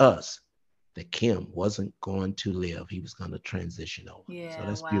showed us that Kim wasn't going to live. He was going to transition over. Yeah. So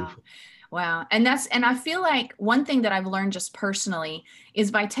that's beautiful. Wow. And I feel like one thing that I've learned just personally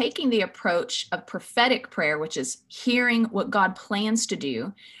is by taking the approach of prophetic prayer, which is hearing what God plans to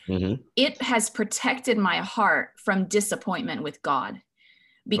do, it has protected my heart from disappointment with God.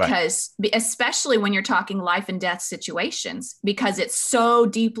 Because especially when you're talking life and death situations, because it's so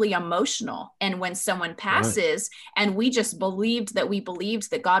deeply emotional. And when someone passes and we just believed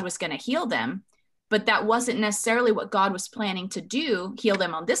that God was going to heal them, but that wasn't necessarily what God was planning to do, heal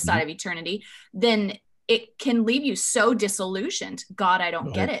them on this side of eternity, then it can leave you so disillusioned. God, I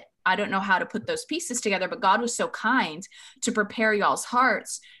don't get it. I don't know how to put those pieces together, but God was so kind to prepare y'all's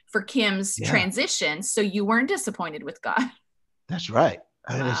hearts for Kim's transition. So you weren't disappointed with God. That's right.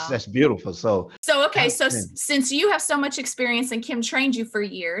 Wow. That's beautiful. So okay. So since you have so much experience and Kim trained you for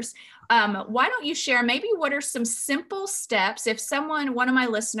years, why don't you share maybe what are some simple steps if one of my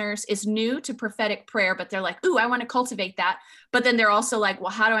listeners is new to prophetic prayer, but they're like, ooh, I want to cultivate that. But then they're also like,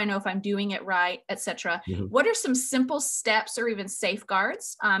 well, how do I know if I'm doing it right, etc. What are some simple steps or even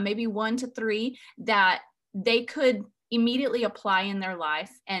safeguards, maybe 1 to 3 that they could immediately apply in their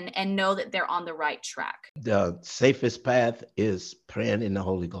life and know that they're on the right track? The safest path is praying in the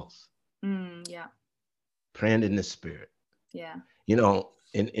Holy Ghost. Yeah. Praying in the Spirit. Yeah.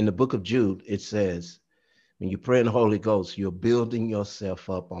 In the book of Jude, it says, when you pray in the Holy Ghost, you're building yourself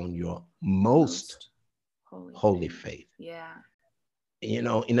up on your most holy faith. Yeah.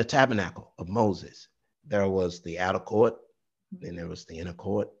 In the tabernacle of Moses, there was the outer court, then there was the inner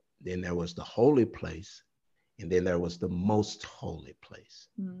court, then there was the holy place, and then there was the most holy place.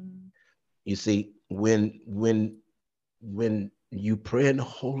 You see, when you pray in the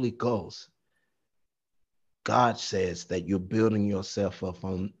Holy Ghost, God says that you're building yourself up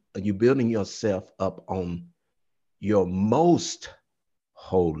on your most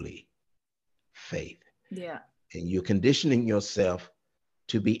holy faith. Yeah. And you're conditioning yourself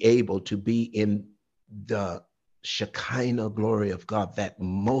to be able to be in the Shekinah glory of God, that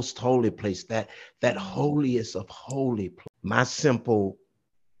most holy place, that holiest of holy place. My simple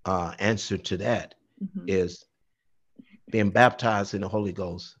answer to that is being baptized in the Holy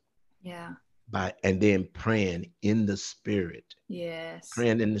Ghost. Yeah. and then praying in the spirit. Yes.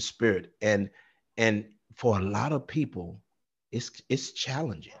 Praying in the spirit. And for a lot of people, it's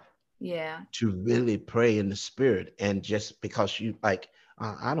challenging. Yeah. To really pray in the spirit, and just because you like,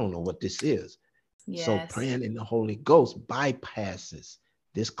 I don't know what this is. Yes. So praying in the Holy Ghost bypasses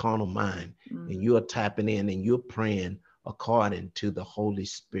this carnal mind, and you are tapping in and you're praying according to the Holy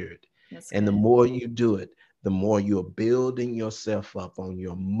Spirit. That's and good. The more you do it, the more you're building yourself up on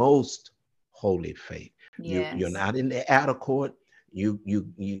your most holy faith. Yes. You're not in the outer court. You're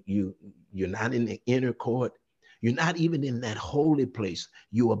not in the inner court. You're not even in that holy place.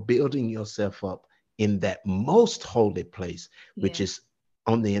 You are building yourself up in that most holy place, which is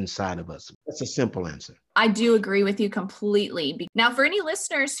on the inside of us. That's a simple answer. I do agree with you completely. Now, for any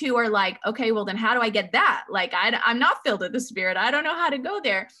listeners who are like, okay, well, then how do I get that? Like, I'm not filled with the Spirit. I don't know how to go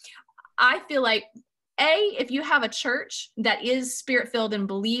there. I feel like, if you have a church that is Spirit-filled and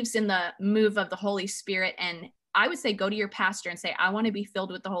believes in the move of the Holy Spirit, and I would say go to your pastor and say, I want to be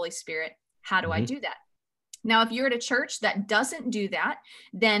filled with the Holy Spirit. How do I do that? Now, if you're at a church that doesn't do that,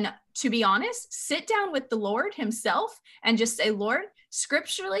 then to be honest, sit down with the Lord himself and just say, Lord,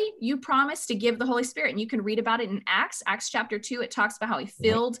 scripturally, you promised to give the Holy Spirit. And you can read about it in Acts chapter 2. It talks about how he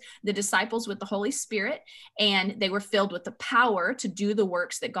filled the disciples with the Holy Spirit, and they were filled with the power to do the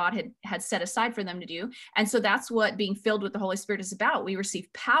works that God had set aside for them to do. And so that's what being filled with the Holy Spirit is about. We receive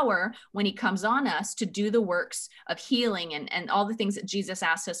power when he comes on us to do the works of healing and all the things that Jesus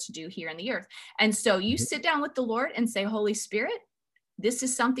asked us to do here on the earth. And so you sit down with the Lord and say, Holy Spirit, this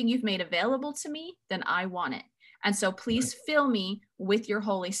is something you've made available to me, then I want it. And so please fill me with your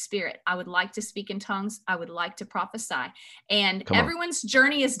Holy Spirit. I would like to speak in tongues. I would like to prophesy. And everyone's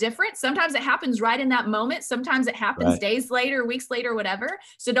journey is different. Sometimes it happens right in that moment. Sometimes it happens days later, weeks later, whatever.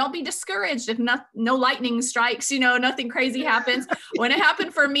 So don't be discouraged if no lightning strikes, nothing crazy happens. When it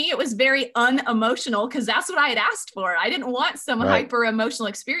happened for me, it was very unemotional because that's what I had asked for. I didn't want some hyper emotional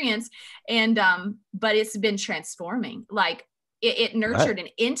experience. And, but it's been transforming. Like, it nurtured an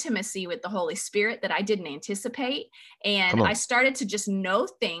intimacy with the Holy Spirit that I didn't anticipate. And I started to just know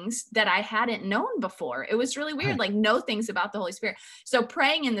things that I hadn't known before. It was really weird, like know things about the Holy Spirit. So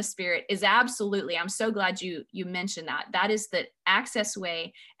praying in the Spirit is absolutely, I'm so glad you mentioned that. That is the access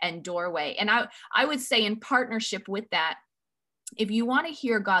way and doorway. And I would say in partnership with that, if you want to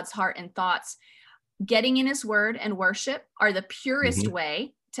hear God's heart and thoughts, getting in his word and worship are the purest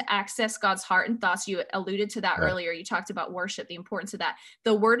way to access God's heart and thoughts. You alluded to that earlier. You talked about worship, the importance of that.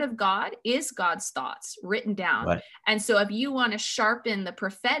 The word of God is God's thoughts written down. And so if you want to sharpen the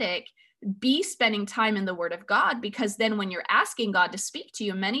prophetic, be spending time in the word of God, because then when you're asking God to speak to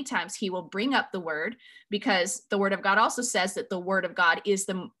you, many times he will bring up the word, because the word of God also says that the word of God is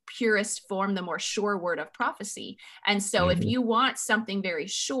the purest form, the more sure word of prophecy. And so if you want something very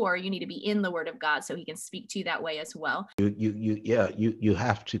sure, you need to be in the word of God so he can speak to you that way as well. You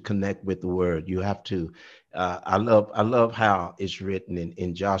have to connect with the word. You have to, I love how it's written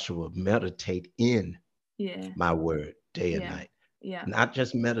in Joshua, meditate in my word day and night. Not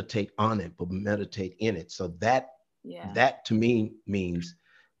just meditate on it, but meditate in it. So that to me means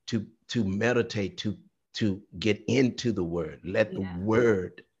to meditate, to get into the word. Let the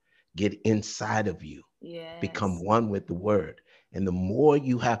word get inside of you. Become one with the word. And the more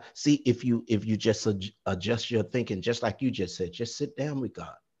you have, see, if you just adjust your thinking, just like you just said, just sit down with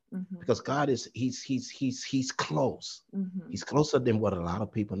God. Because God is, he's close. He's closer than what a lot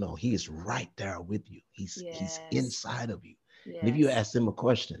of people know. He is right there with you. He's inside of you. And if you ask him a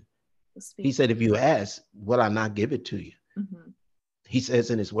question, he said, if you ask, will I not give it to you? He says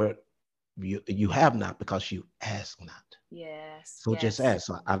in his word, you have not because you ask not. So just ask.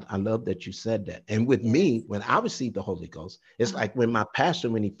 So I love that you said that. And with me, when I received the Holy Ghost, it's like when my pastor,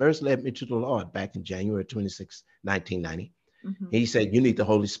 when he first led me to the Lord back in January 26, 1990, he said, you need the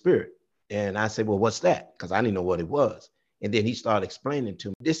Holy Spirit. And I said, well, what's that? Because I didn't know what it was. And then he started explaining to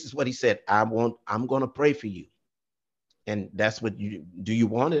me, this is what he said, I'm going to pray for you. And that's what do you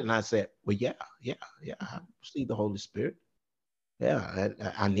want it? And I said, well, yeah. I received the Holy Spirit. Yeah,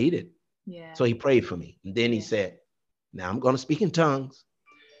 I need it. So he prayed for me. And then he said, now I'm going to speak in tongues.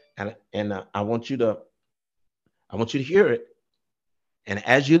 And I want you to hear it. And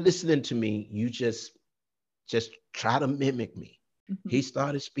as you're listening to me, you just try to mimic me. He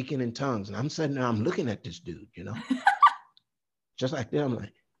started speaking in tongues. And I'm sitting there, I'm looking at this dude, just like that. I'm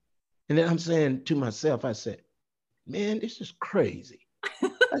like, and then I'm saying to myself, I said, man, this is crazy. I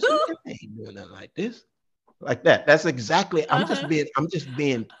said, I ain't doing nothing like this. Like that. That's exactly, I'm just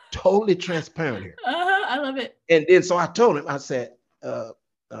being totally transparent here. I love it. And then so I told him, I said,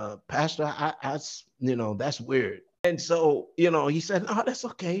 Pastor, I that's weird. And so, he said, "Oh, that's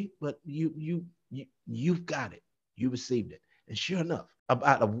okay, but you've got it. You received it." And sure enough,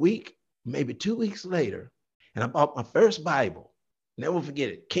 about a week, maybe 2 weeks later, and I bought my first Bible. Never forget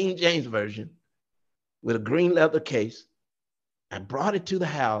it, King James Version with a green leather case. I brought it to the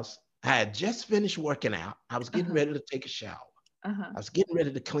house. I had just finished working out. I was getting ready to take a shower. I was getting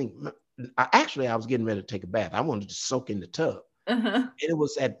ready to clean. Actually, I was getting ready to take a bath. I wanted to soak in the tub. And it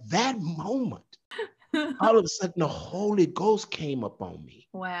was at that moment, all of a sudden, the Holy Ghost came upon me.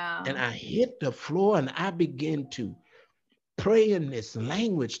 Wow. And I hit the floor and I began to pray in this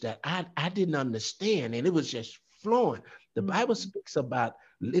language that I didn't understand. And it was just flowing. The Bible speaks about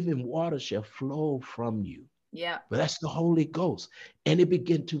living water shall flow from you. Yeah. But that's the Holy Ghost. And it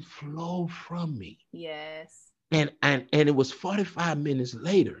began to flow from me. Yes. And it was 45 minutes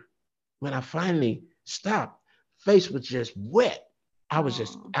later when I finally stopped. Face was just wet. I was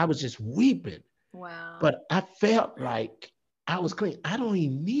just weeping. Wow. But I felt like I was clean. I don't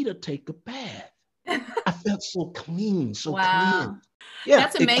even need to take a bath. I felt so clean, so clean. Yeah,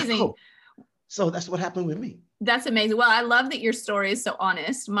 that's amazing. So that's what happened with me. That's amazing. Well, I love that your story is so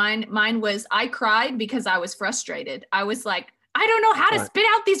honest. Mine was, I cried because I was frustrated. I was like, I don't know how to spit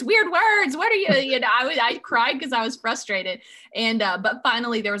out these weird words. What are you? I cried because I was frustrated. And, but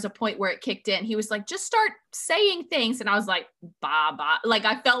finally there was a point where it kicked in. He was like, just start saying things. And I was like, bah, bah. Like,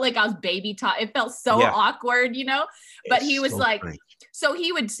 I felt like I was baby taught. It felt so awkward, but he was so like, great. So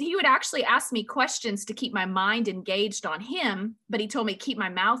he would actually ask me questions to keep my mind engaged on him, but he told me keep my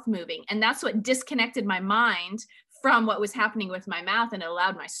mouth moving. And that's what disconnected my mind from what was happening with my mouth, and it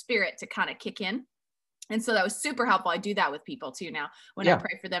allowed my spirit to kind of kick in. And so that was super helpful. I do that with people too now when I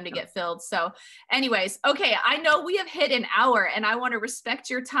pray for them to get filled. So anyways, okay, I know we have hit an hour and I want to respect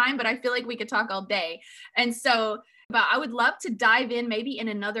your time, but I feel like we could talk all day. And so I would love to dive in maybe in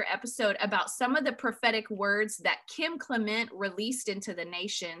another episode about some of the prophetic words that Kim Clement released into the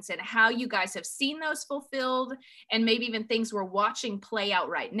nations and how you guys have seen those fulfilled, and maybe even things we're watching play out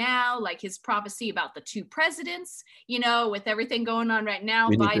right now, like his prophecy about the 2 presidents, with everything going on right now.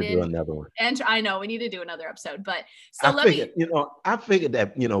 We Biden. Need to do another one. And I know we need to do another episode, but so I figured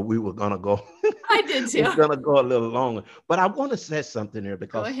that, we were going to go. I did too. We're going to go a little longer, but I want to say something here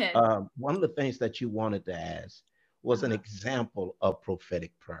because go ahead. One of the things that you wanted to ask was an example of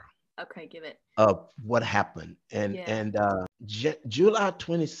prophetic prayer. Okay, give it. Of what happened. And July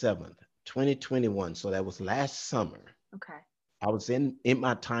 27th, 2021. So that was last summer. Okay. I was in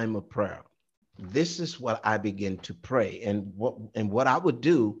my time of prayer. This is what I began to pray. And what I would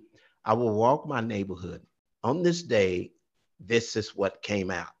do, I would walk my neighborhood. On this day, this is what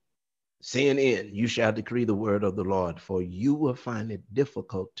came out. CNN, you shall decree the word of the Lord, for you will find it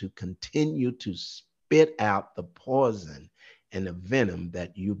difficult to continue to spit out the poison and the venom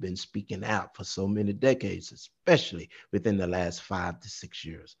that you've been speaking out for so many decades, especially within the last 5 to 6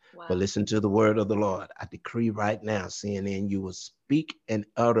 years. Wow. But listen to the word of the Lord. I decree right now, CNN, you will speak and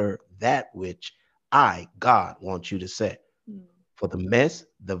utter that which I, God, want you to say. For the mess,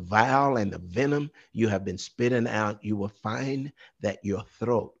 the vial, and the venom you have been spitting out, you will find that your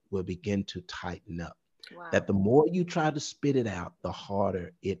throat will begin to tighten up. Wow. That the more you try to spit it out, the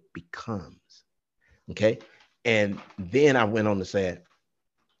harder it becomes. Okay. And then I went on to say,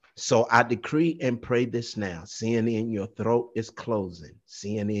 so I decree and pray this now. CNN, your throat is closing.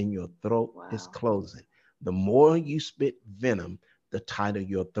 CNN, your throat is closing. The more you spit venom, the tighter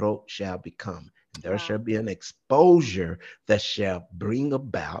your throat shall become. And there shall be an exposure that shall bring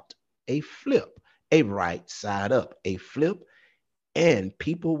about a flip, a right side up, a flip. And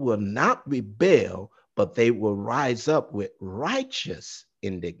people will not rebel, but they will rise up with righteous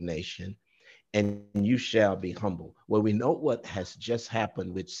indignation, and you shall be humble. Well, we know what has just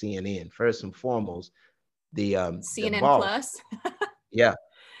happened with CNN. First and foremost, the CNN Plus. Yeah.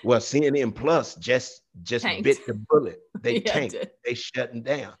 Well, CNN Plus just tanked. Bit the bullet. They tanked. They shutting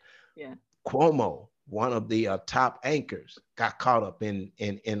down. Yeah. Cuomo, one of the top anchors, got caught up in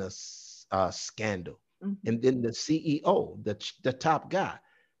a scandal. Mm-hmm. And then the CEO, the top guy,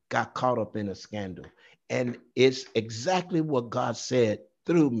 got caught up in a scandal. And it's exactly what God said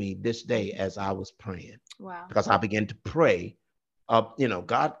through me this day as I was praying. Wow. Because I began to pray.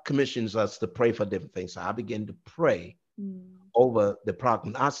 God commissions us to pray for different things. So I began to pray over the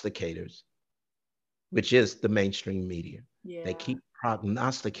prognosticators, which is the mainstream media. Yeah. They keep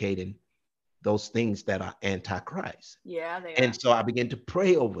prognosticating those things that are antichrist. Yeah, they are. And so I began to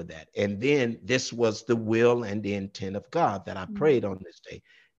pray over that. And then this was the will and the intent of God that I prayed on this day.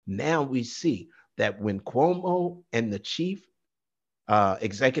 Now we see that when Cuomo and the chief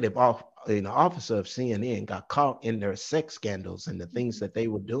executive officer of CNN got caught in their sex scandals and the things that they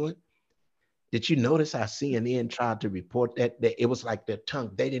were doing, Did you notice how CNN tried to report that? It was like their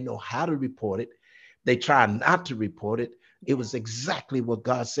tongue. They didn't know how to report it. They tried not to report it. It was exactly what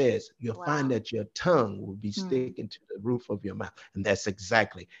God says. You'll find that your tongue will be sticking to the roof of your mouth. And that's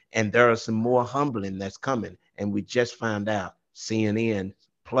exactly. And there are some more humbling that's coming. And we just found out CNN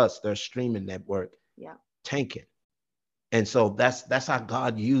plus their streaming network tanking. And so that's how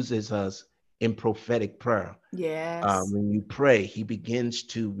God uses us in prophetic prayer. Yes. When you pray, he begins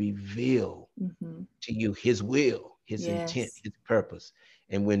to reveal to you his will, his intent, his purpose.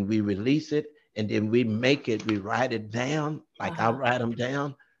 And when we release it and then we make it, we write it down, like I write them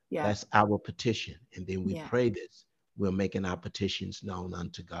down, that's our petition. And then we pray this. We're making our petitions known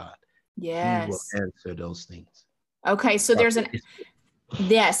unto God. Yes. He will answer those things. Okay, so there's an...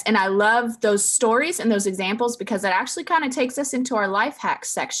 Yes. And I love those stories and those examples because it actually kind of takes us into our life hacks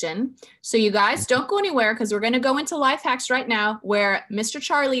section. So you guys don't go anywhere because we're going to go into life hacks right now where Mr.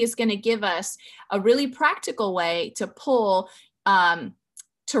 Charlie is going to give us a really practical way to pull, to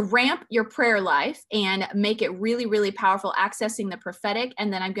ramp your prayer life and make it really, really powerful, accessing the prophetic.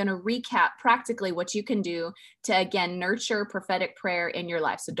 And then I'm going to recap practically what you can do to, again, nurture prophetic prayer in your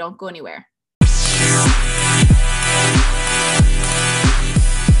life. So don't go anywhere.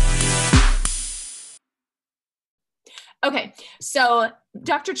 Okay, so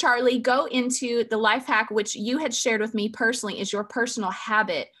Dr. Charlie, go into the life hack, which you had shared with me personally is your personal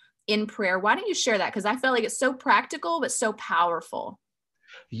habit in prayer. Why don't you share that? Because I feel like it's so practical, but so powerful.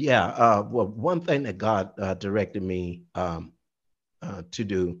 Yeah, well, one thing that God directed me to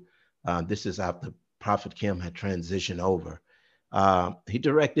do, this is after Prophet Kim had transitioned over. He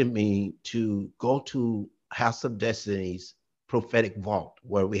directed me to go to House of Destiny's prophetic vault,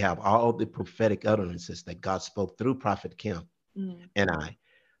 where we have all the prophetic utterances that God spoke through Prophet Kim and I.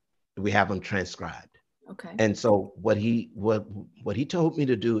 We have them transcribed. Okay. And so what he told me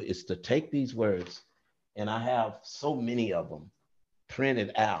to do is to take these words, and I have so many of them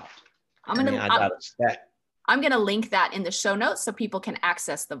printed out. I'm gonna link that in the show notes so people can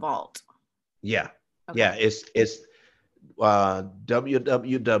access the vault. Yeah. Okay. Yeah. It's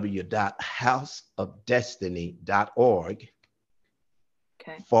www.houseofdestiny.org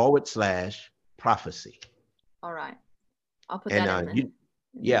 /prophecy. All right. I'll put that in.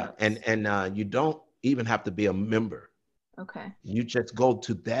 And you don't even have to be a member. Okay. You just go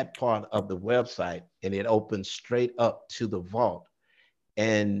to that part of the website and it opens straight up to the vault.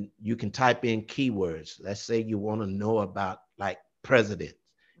 And you can type in keywords. Let's say you want to know about like president.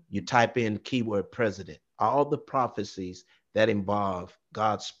 You type in keyword president. All the prophecies that involve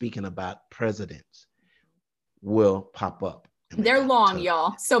God speaking about presidents will pop up. They're long,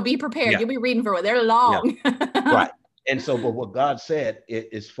 y'all. So be prepared. You'll be reading for it. They're long. Right. And so, but what God said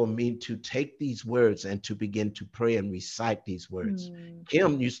is for me to take these words and to begin to pray and recite these words.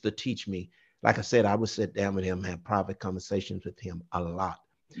 Kim used to teach me, like I said, I would sit down with him, have private conversations with him a lot.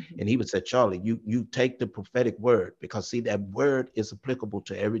 And he would say, Charlie, you take the prophetic word, because see, that word is applicable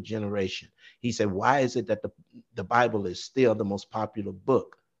to every generation. He said, why is it that the Bible is still the most popular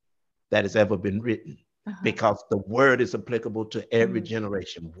book that has ever been written? Because the word is applicable to every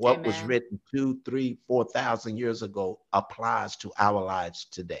generation. What was written 2,000, 3,000, 4,000 years ago applies to our lives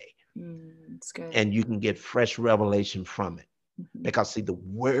today. That's good. And you can get fresh revelation from it. Because see, the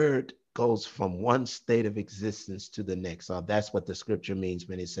word goes from one state of existence to the next. So that's what the scripture means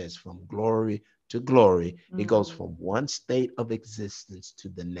when it says from glory to glory. It goes from one state of existence to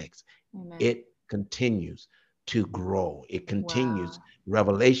the next. It continues to grow. It continues.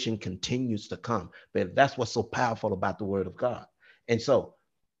 Revelation continues to come. But that's what's so powerful about the word of God. And so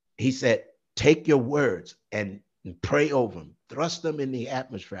he said, take your words and pray over them, thrust them in the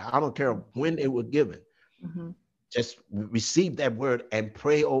atmosphere. I don't care when they were given. Just receive that word and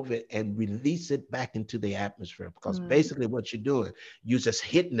pray over it and release it back into the atmosphere. Because basically what you're doing, you're just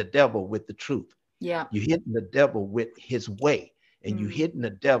hitting the devil with the truth. Yeah. You're hitting the devil with his way, and you're hitting the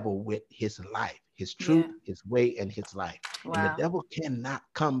devil with his life, his truth, his way, and his life. And the devil cannot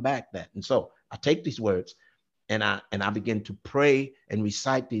come back that. And so I take these words and I begin to pray and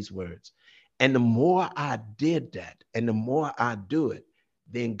recite these words. And the more I did that, and the more I do it,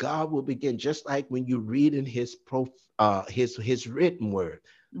 then God will begin, just like when you read in his written word,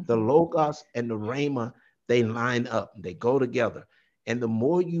 the Logos and the Rhema, they line up, they go together. And the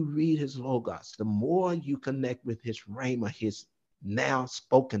more you read his Logos, the more you connect with his Rhema, his now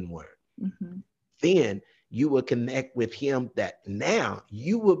spoken word, then you will connect with him, that now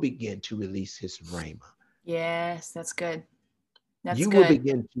you will begin to release his Rhema. Yes, that's good. You will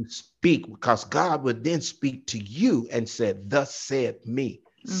begin to speak, because God will then speak to you and said, thus said me,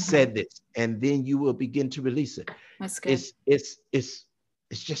 said this, and then you will begin to release it. That's good. It's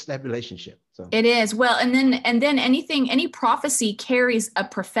It's just that relationship. So it is. Well, and then any prophecy carries a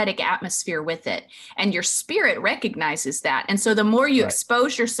prophetic atmosphere with it, and your spirit recognizes that. And so the more you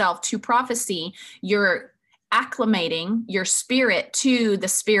expose yourself to prophecy, you're acclimating your spirit to the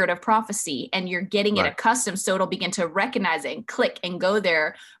spirit of prophecy, and you're getting it accustomed, so it'll begin to recognize it and click and go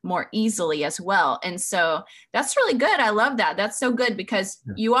there more easily as well. And so that's really good. I love that. That's so good, because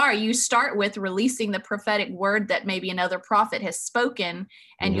you start with releasing the prophetic word that maybe another prophet has spoken,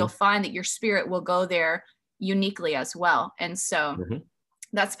 and you'll find that your spirit will go there uniquely as well. And so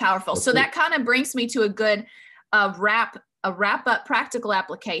that's powerful. So that kind of brings me to a good wrap up practical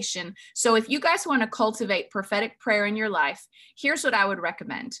application. So if you guys want to cultivate prophetic prayer in your life, here's what I would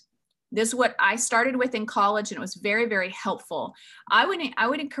recommend. This is what I started with in college, and it was very, very helpful. I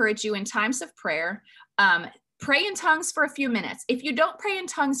would encourage you in times of prayer, pray in tongues for a few minutes. If you don't pray in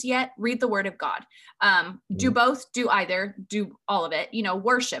tongues yet, read the word of God. Do both, do either, do all of it,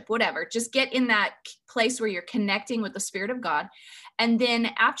 worship, whatever. Just get in that place where you're connecting with the Spirit of God. And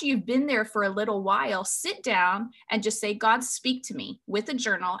then after you've been there for a little while, sit down and just say, God, speak to me, with a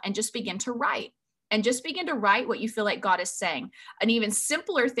journal, and just begin to write. And just begin to write what you feel like God is saying. An even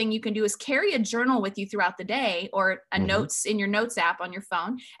simpler thing you can do is carry a journal with you throughout the day, or a notes in your notes app on your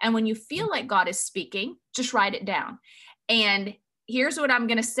phone. And when you feel like God is speaking, just write it down. And here's what I'm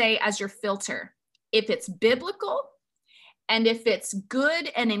going to say as your filter. If it's biblical, and if it's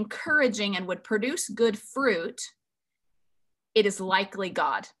good and encouraging and would produce good fruit, it is likely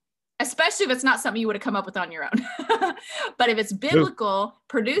God, especially if it's not something you would have come up with on your own. But if it's biblical,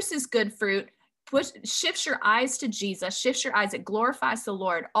 produces good fruit, shifts your eyes to Jesus, shifts your eyes, it glorifies the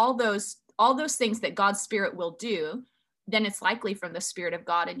Lord, all those things that God's Spirit will do, then it's likely from the Spirit of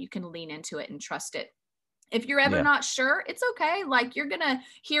God, and you can lean into it and trust it. If you're ever not sure, it's okay. Like, you're going to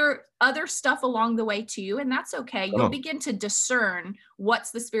hear other stuff along the way too, and that's okay. You'll begin to discern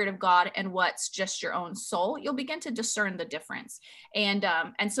what's the Spirit of God and what's just your own soul. You'll begin to discern the difference. And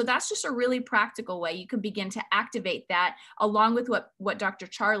so that's just a really practical way you can begin to activate that, along with what Dr.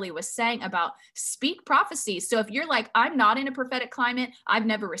 Charlie was saying about speak prophecies. So if you're like, I'm not in a prophetic climate, I've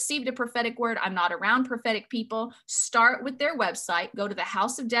never received a prophetic word, I'm not around prophetic people, start with their website, go to the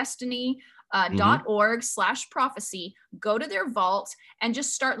House of Destiny .org/prophecy, go to their vault and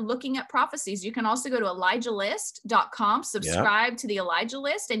just start looking at prophecies. You can also go to ElijahList.com, subscribe to the Elijah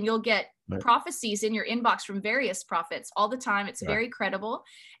List, and you'll get prophecies in your inbox from various prophets all the time. It's very credible.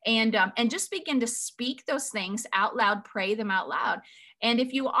 And just begin to speak those things out loud, pray them out loud. And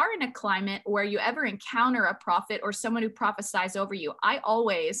if you are in a climate where you ever encounter a prophet or someone who prophesies over you, I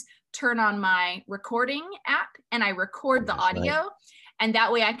always turn on my recording app and I record the audio. And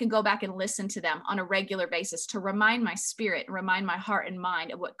that way I can go back and listen to them on a regular basis to remind my spirit, remind my heart and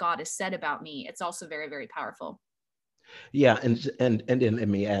mind of what God has said about me. It's also very, very powerful. Yeah. And then let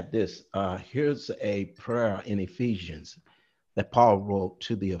me add this. Here's a prayer in Ephesians that Paul wrote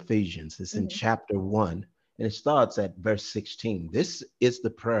to the Ephesians. It's in chapter 1, and it starts at verse 16. This is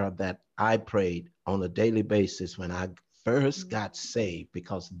the prayer that I prayed on a daily basis when I first got saved,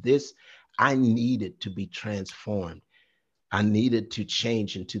 because I needed to be transformed. I needed to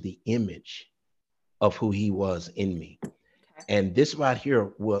change into the image of who he was in me. Okay. And this right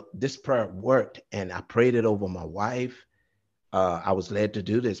here, this prayer worked, and I prayed it over my wife. I was led to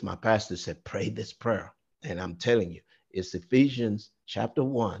do this. My pastor said, pray this prayer. And I'm telling you, it's Ephesians chapter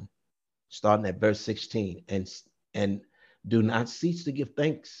 1, starting at verse 16. And do not cease to give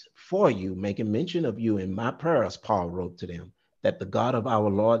thanks for you, making mention of you in my prayers, Paul wrote to them, that the God of our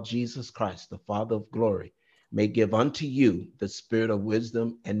Lord Jesus Christ, the Father of glory, may give unto you the spirit of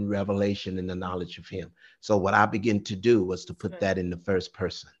wisdom and revelation in the knowledge of him. So what I began to do was to put that in the first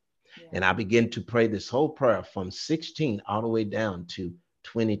person. Yeah. And I began to pray this whole prayer from 16 all the way down to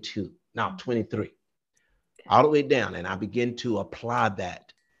 23, all the way down. And I began to apply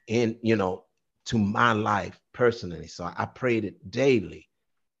that in, to my life personally. So I prayed it daily.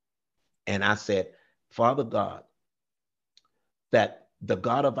 And I said, Father God, that the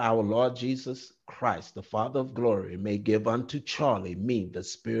God of our Lord Jesus Christ, the Father of glory, may give unto Charlie, me, the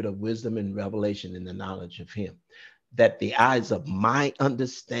spirit of wisdom and revelation in the knowledge of him, that the eyes of my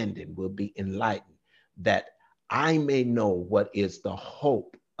understanding will be enlightened, that I may know what is the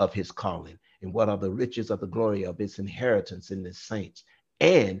hope of his calling, and what are the riches of the glory of his inheritance in the saints,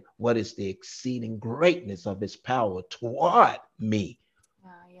 and what is the exceeding greatness of his power toward me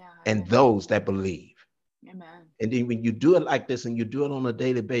and those that believe. Amen. And then when you do it like this, and you do it on a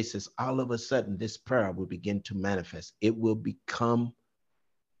daily basis, all of a sudden this prayer will begin to manifest. It will become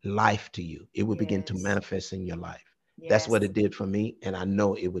life to you. It will begin to manifest in your life. Yes. That's what it did for me, and I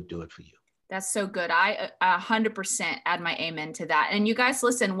know it would do it for you. That's so good. I 100% add my amen to that. And you guys,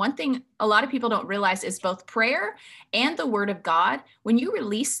 listen, one thing a lot of people don't realize is both prayer and the word of God, when you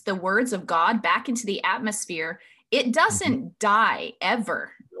release the words of God back into the atmosphere, it doesn't die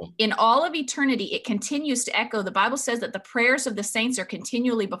ever. In all of eternity, it continues to echo. The Bible says that the prayers of the saints are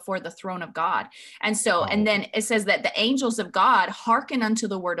continually before the throne of God. And so, and then it says that the angels of God hearken unto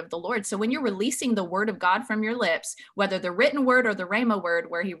the word of the Lord. So when you're releasing the word of God from your lips, whether the written word or the rhema word,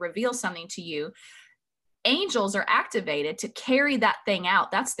 where he reveals something to you, angels are activated to carry that thing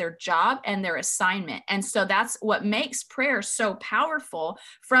out. That's their job and their assignment. And so that's what makes prayer so powerful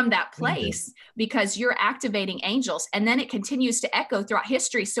from that place, because you're activating angels, and then it continues to echo throughout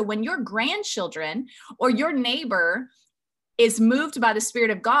history. So when your grandchildren or your neighbor is moved by the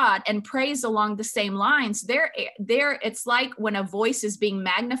Spirit of God and prays along the same lines, there it's like when a voice is being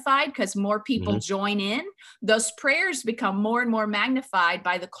magnified because more people join in, those prayers become more and more magnified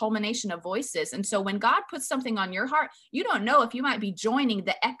by the culmination of voices. And so when God puts something on your heart, you don't know if you might be joining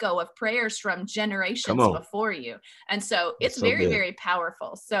the echo of prayers from generations before you. And so it's so very, very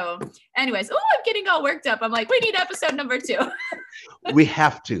powerful. So anyways, I'm getting all worked up. I'm like, we need episode number 2. We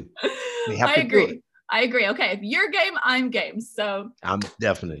have to. I agree. I agree. Okay. If you're game, I'm game. So I'm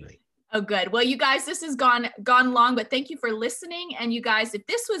definitely. Oh, good. Well, you guys, this has gone long, but thank you for listening. And you guys, if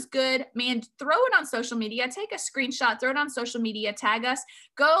this was good, man, throw it on social media, take a screenshot, throw it on social media, tag us,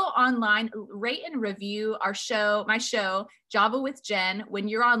 go online, rate and review my show, Java with Jen, when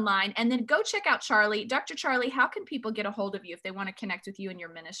you're online, and then go check out Charlie. Dr. Charlie, how can people get a hold of you if they want to connect with you in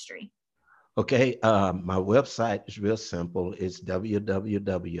your ministry? Okay, my website is real simple. It's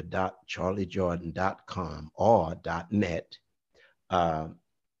www.charliejordan.com or .net.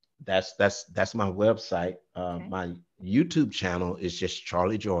 That's my website. Okay. My YouTube channel is just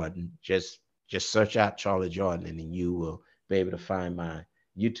Charlie Jordan. Just search out Charlie Jordan, and then you will be able to find my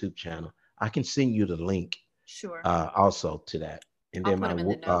YouTube channel. I can send you the link. Sure. Also to that, and then my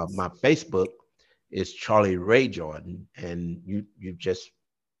Facebook is Charlie Ray Jordan, and you just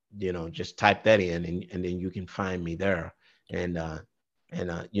type that in, and then you can find me there. And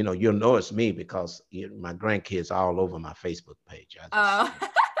you'll know it's me because my grandkids are all over my Facebook page. I'm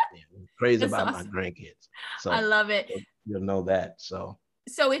crazy about my grandkids. So I love it. You'll know that. So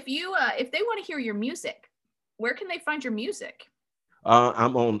if they want to hear your music, where can they find your music?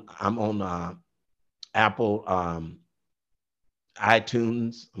 I'm on Apple,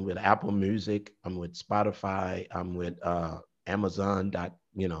 iTunes. I'm with Apple Music. I'm with Spotify. I'm with Amazon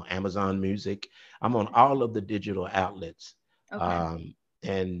Music. I'm on all of the digital outlets. Okay.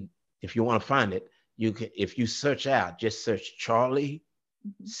 And if you want to find it, you can, if you just search Charlie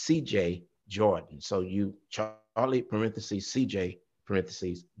CJ Jordan. So Charlie CJ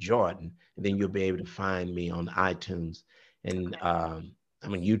Jordan, and then you'll be able to find me on iTunes and I'm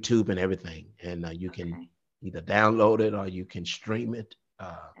on YouTube and everything. And you can either download it or you can stream it.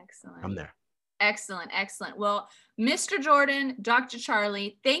 Excellent. I'm there. Excellent. Well, Mr. Jordan, Dr.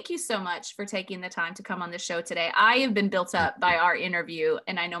 Charlie, thank you so much for taking the time to come on the show today. I have been built up by our interview,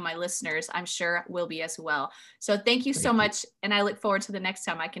 and I know my listeners, I'm sure, will be as well. So thank you so much, and I look forward to the next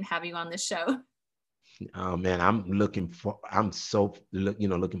time I can have you on the show. Oh man, I'm looking forward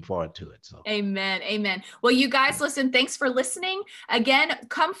to it. So Amen. Well, you guys, listen, thanks for listening. Again,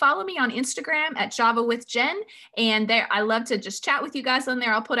 come follow me on Instagram at Java with Jen. And there, I love to just chat with you guys on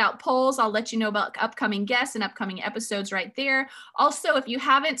there. I'll put out polls. I'll let you know about upcoming guests and upcoming episodes right there. Also, if you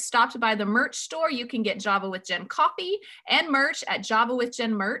haven't stopped by the merch store, you can get Java with Jen coffee and merch at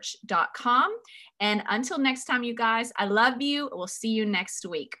javawithjenmerch.com. And until next time, you guys, I love you. We'll see you next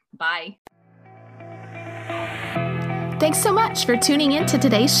week. Bye. Thanks so much for tuning in to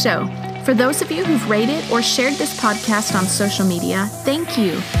today's show. For those of you who've rated or shared this podcast on social media, thank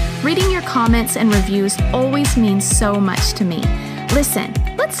you. Reading your comments and reviews always means so much to me. Listen,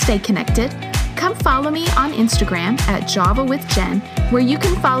 let's stay connected. Come follow me on Instagram at Java with Jen, where you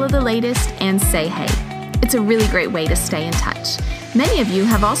can follow the latest and say hey. It's a really great way to stay in touch. Many of you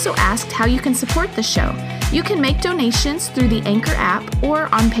have also asked how you can support the show. You can make donations through the Anchor app or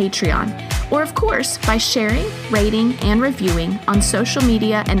on Patreon, or of course by sharing, rating, and reviewing on social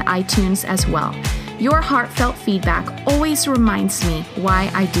media and iTunes as well. Your heartfelt feedback always reminds me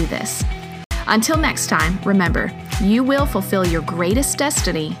why I do this. Until next time, remember, you will fulfill your greatest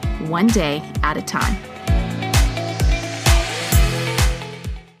destiny one day at a time.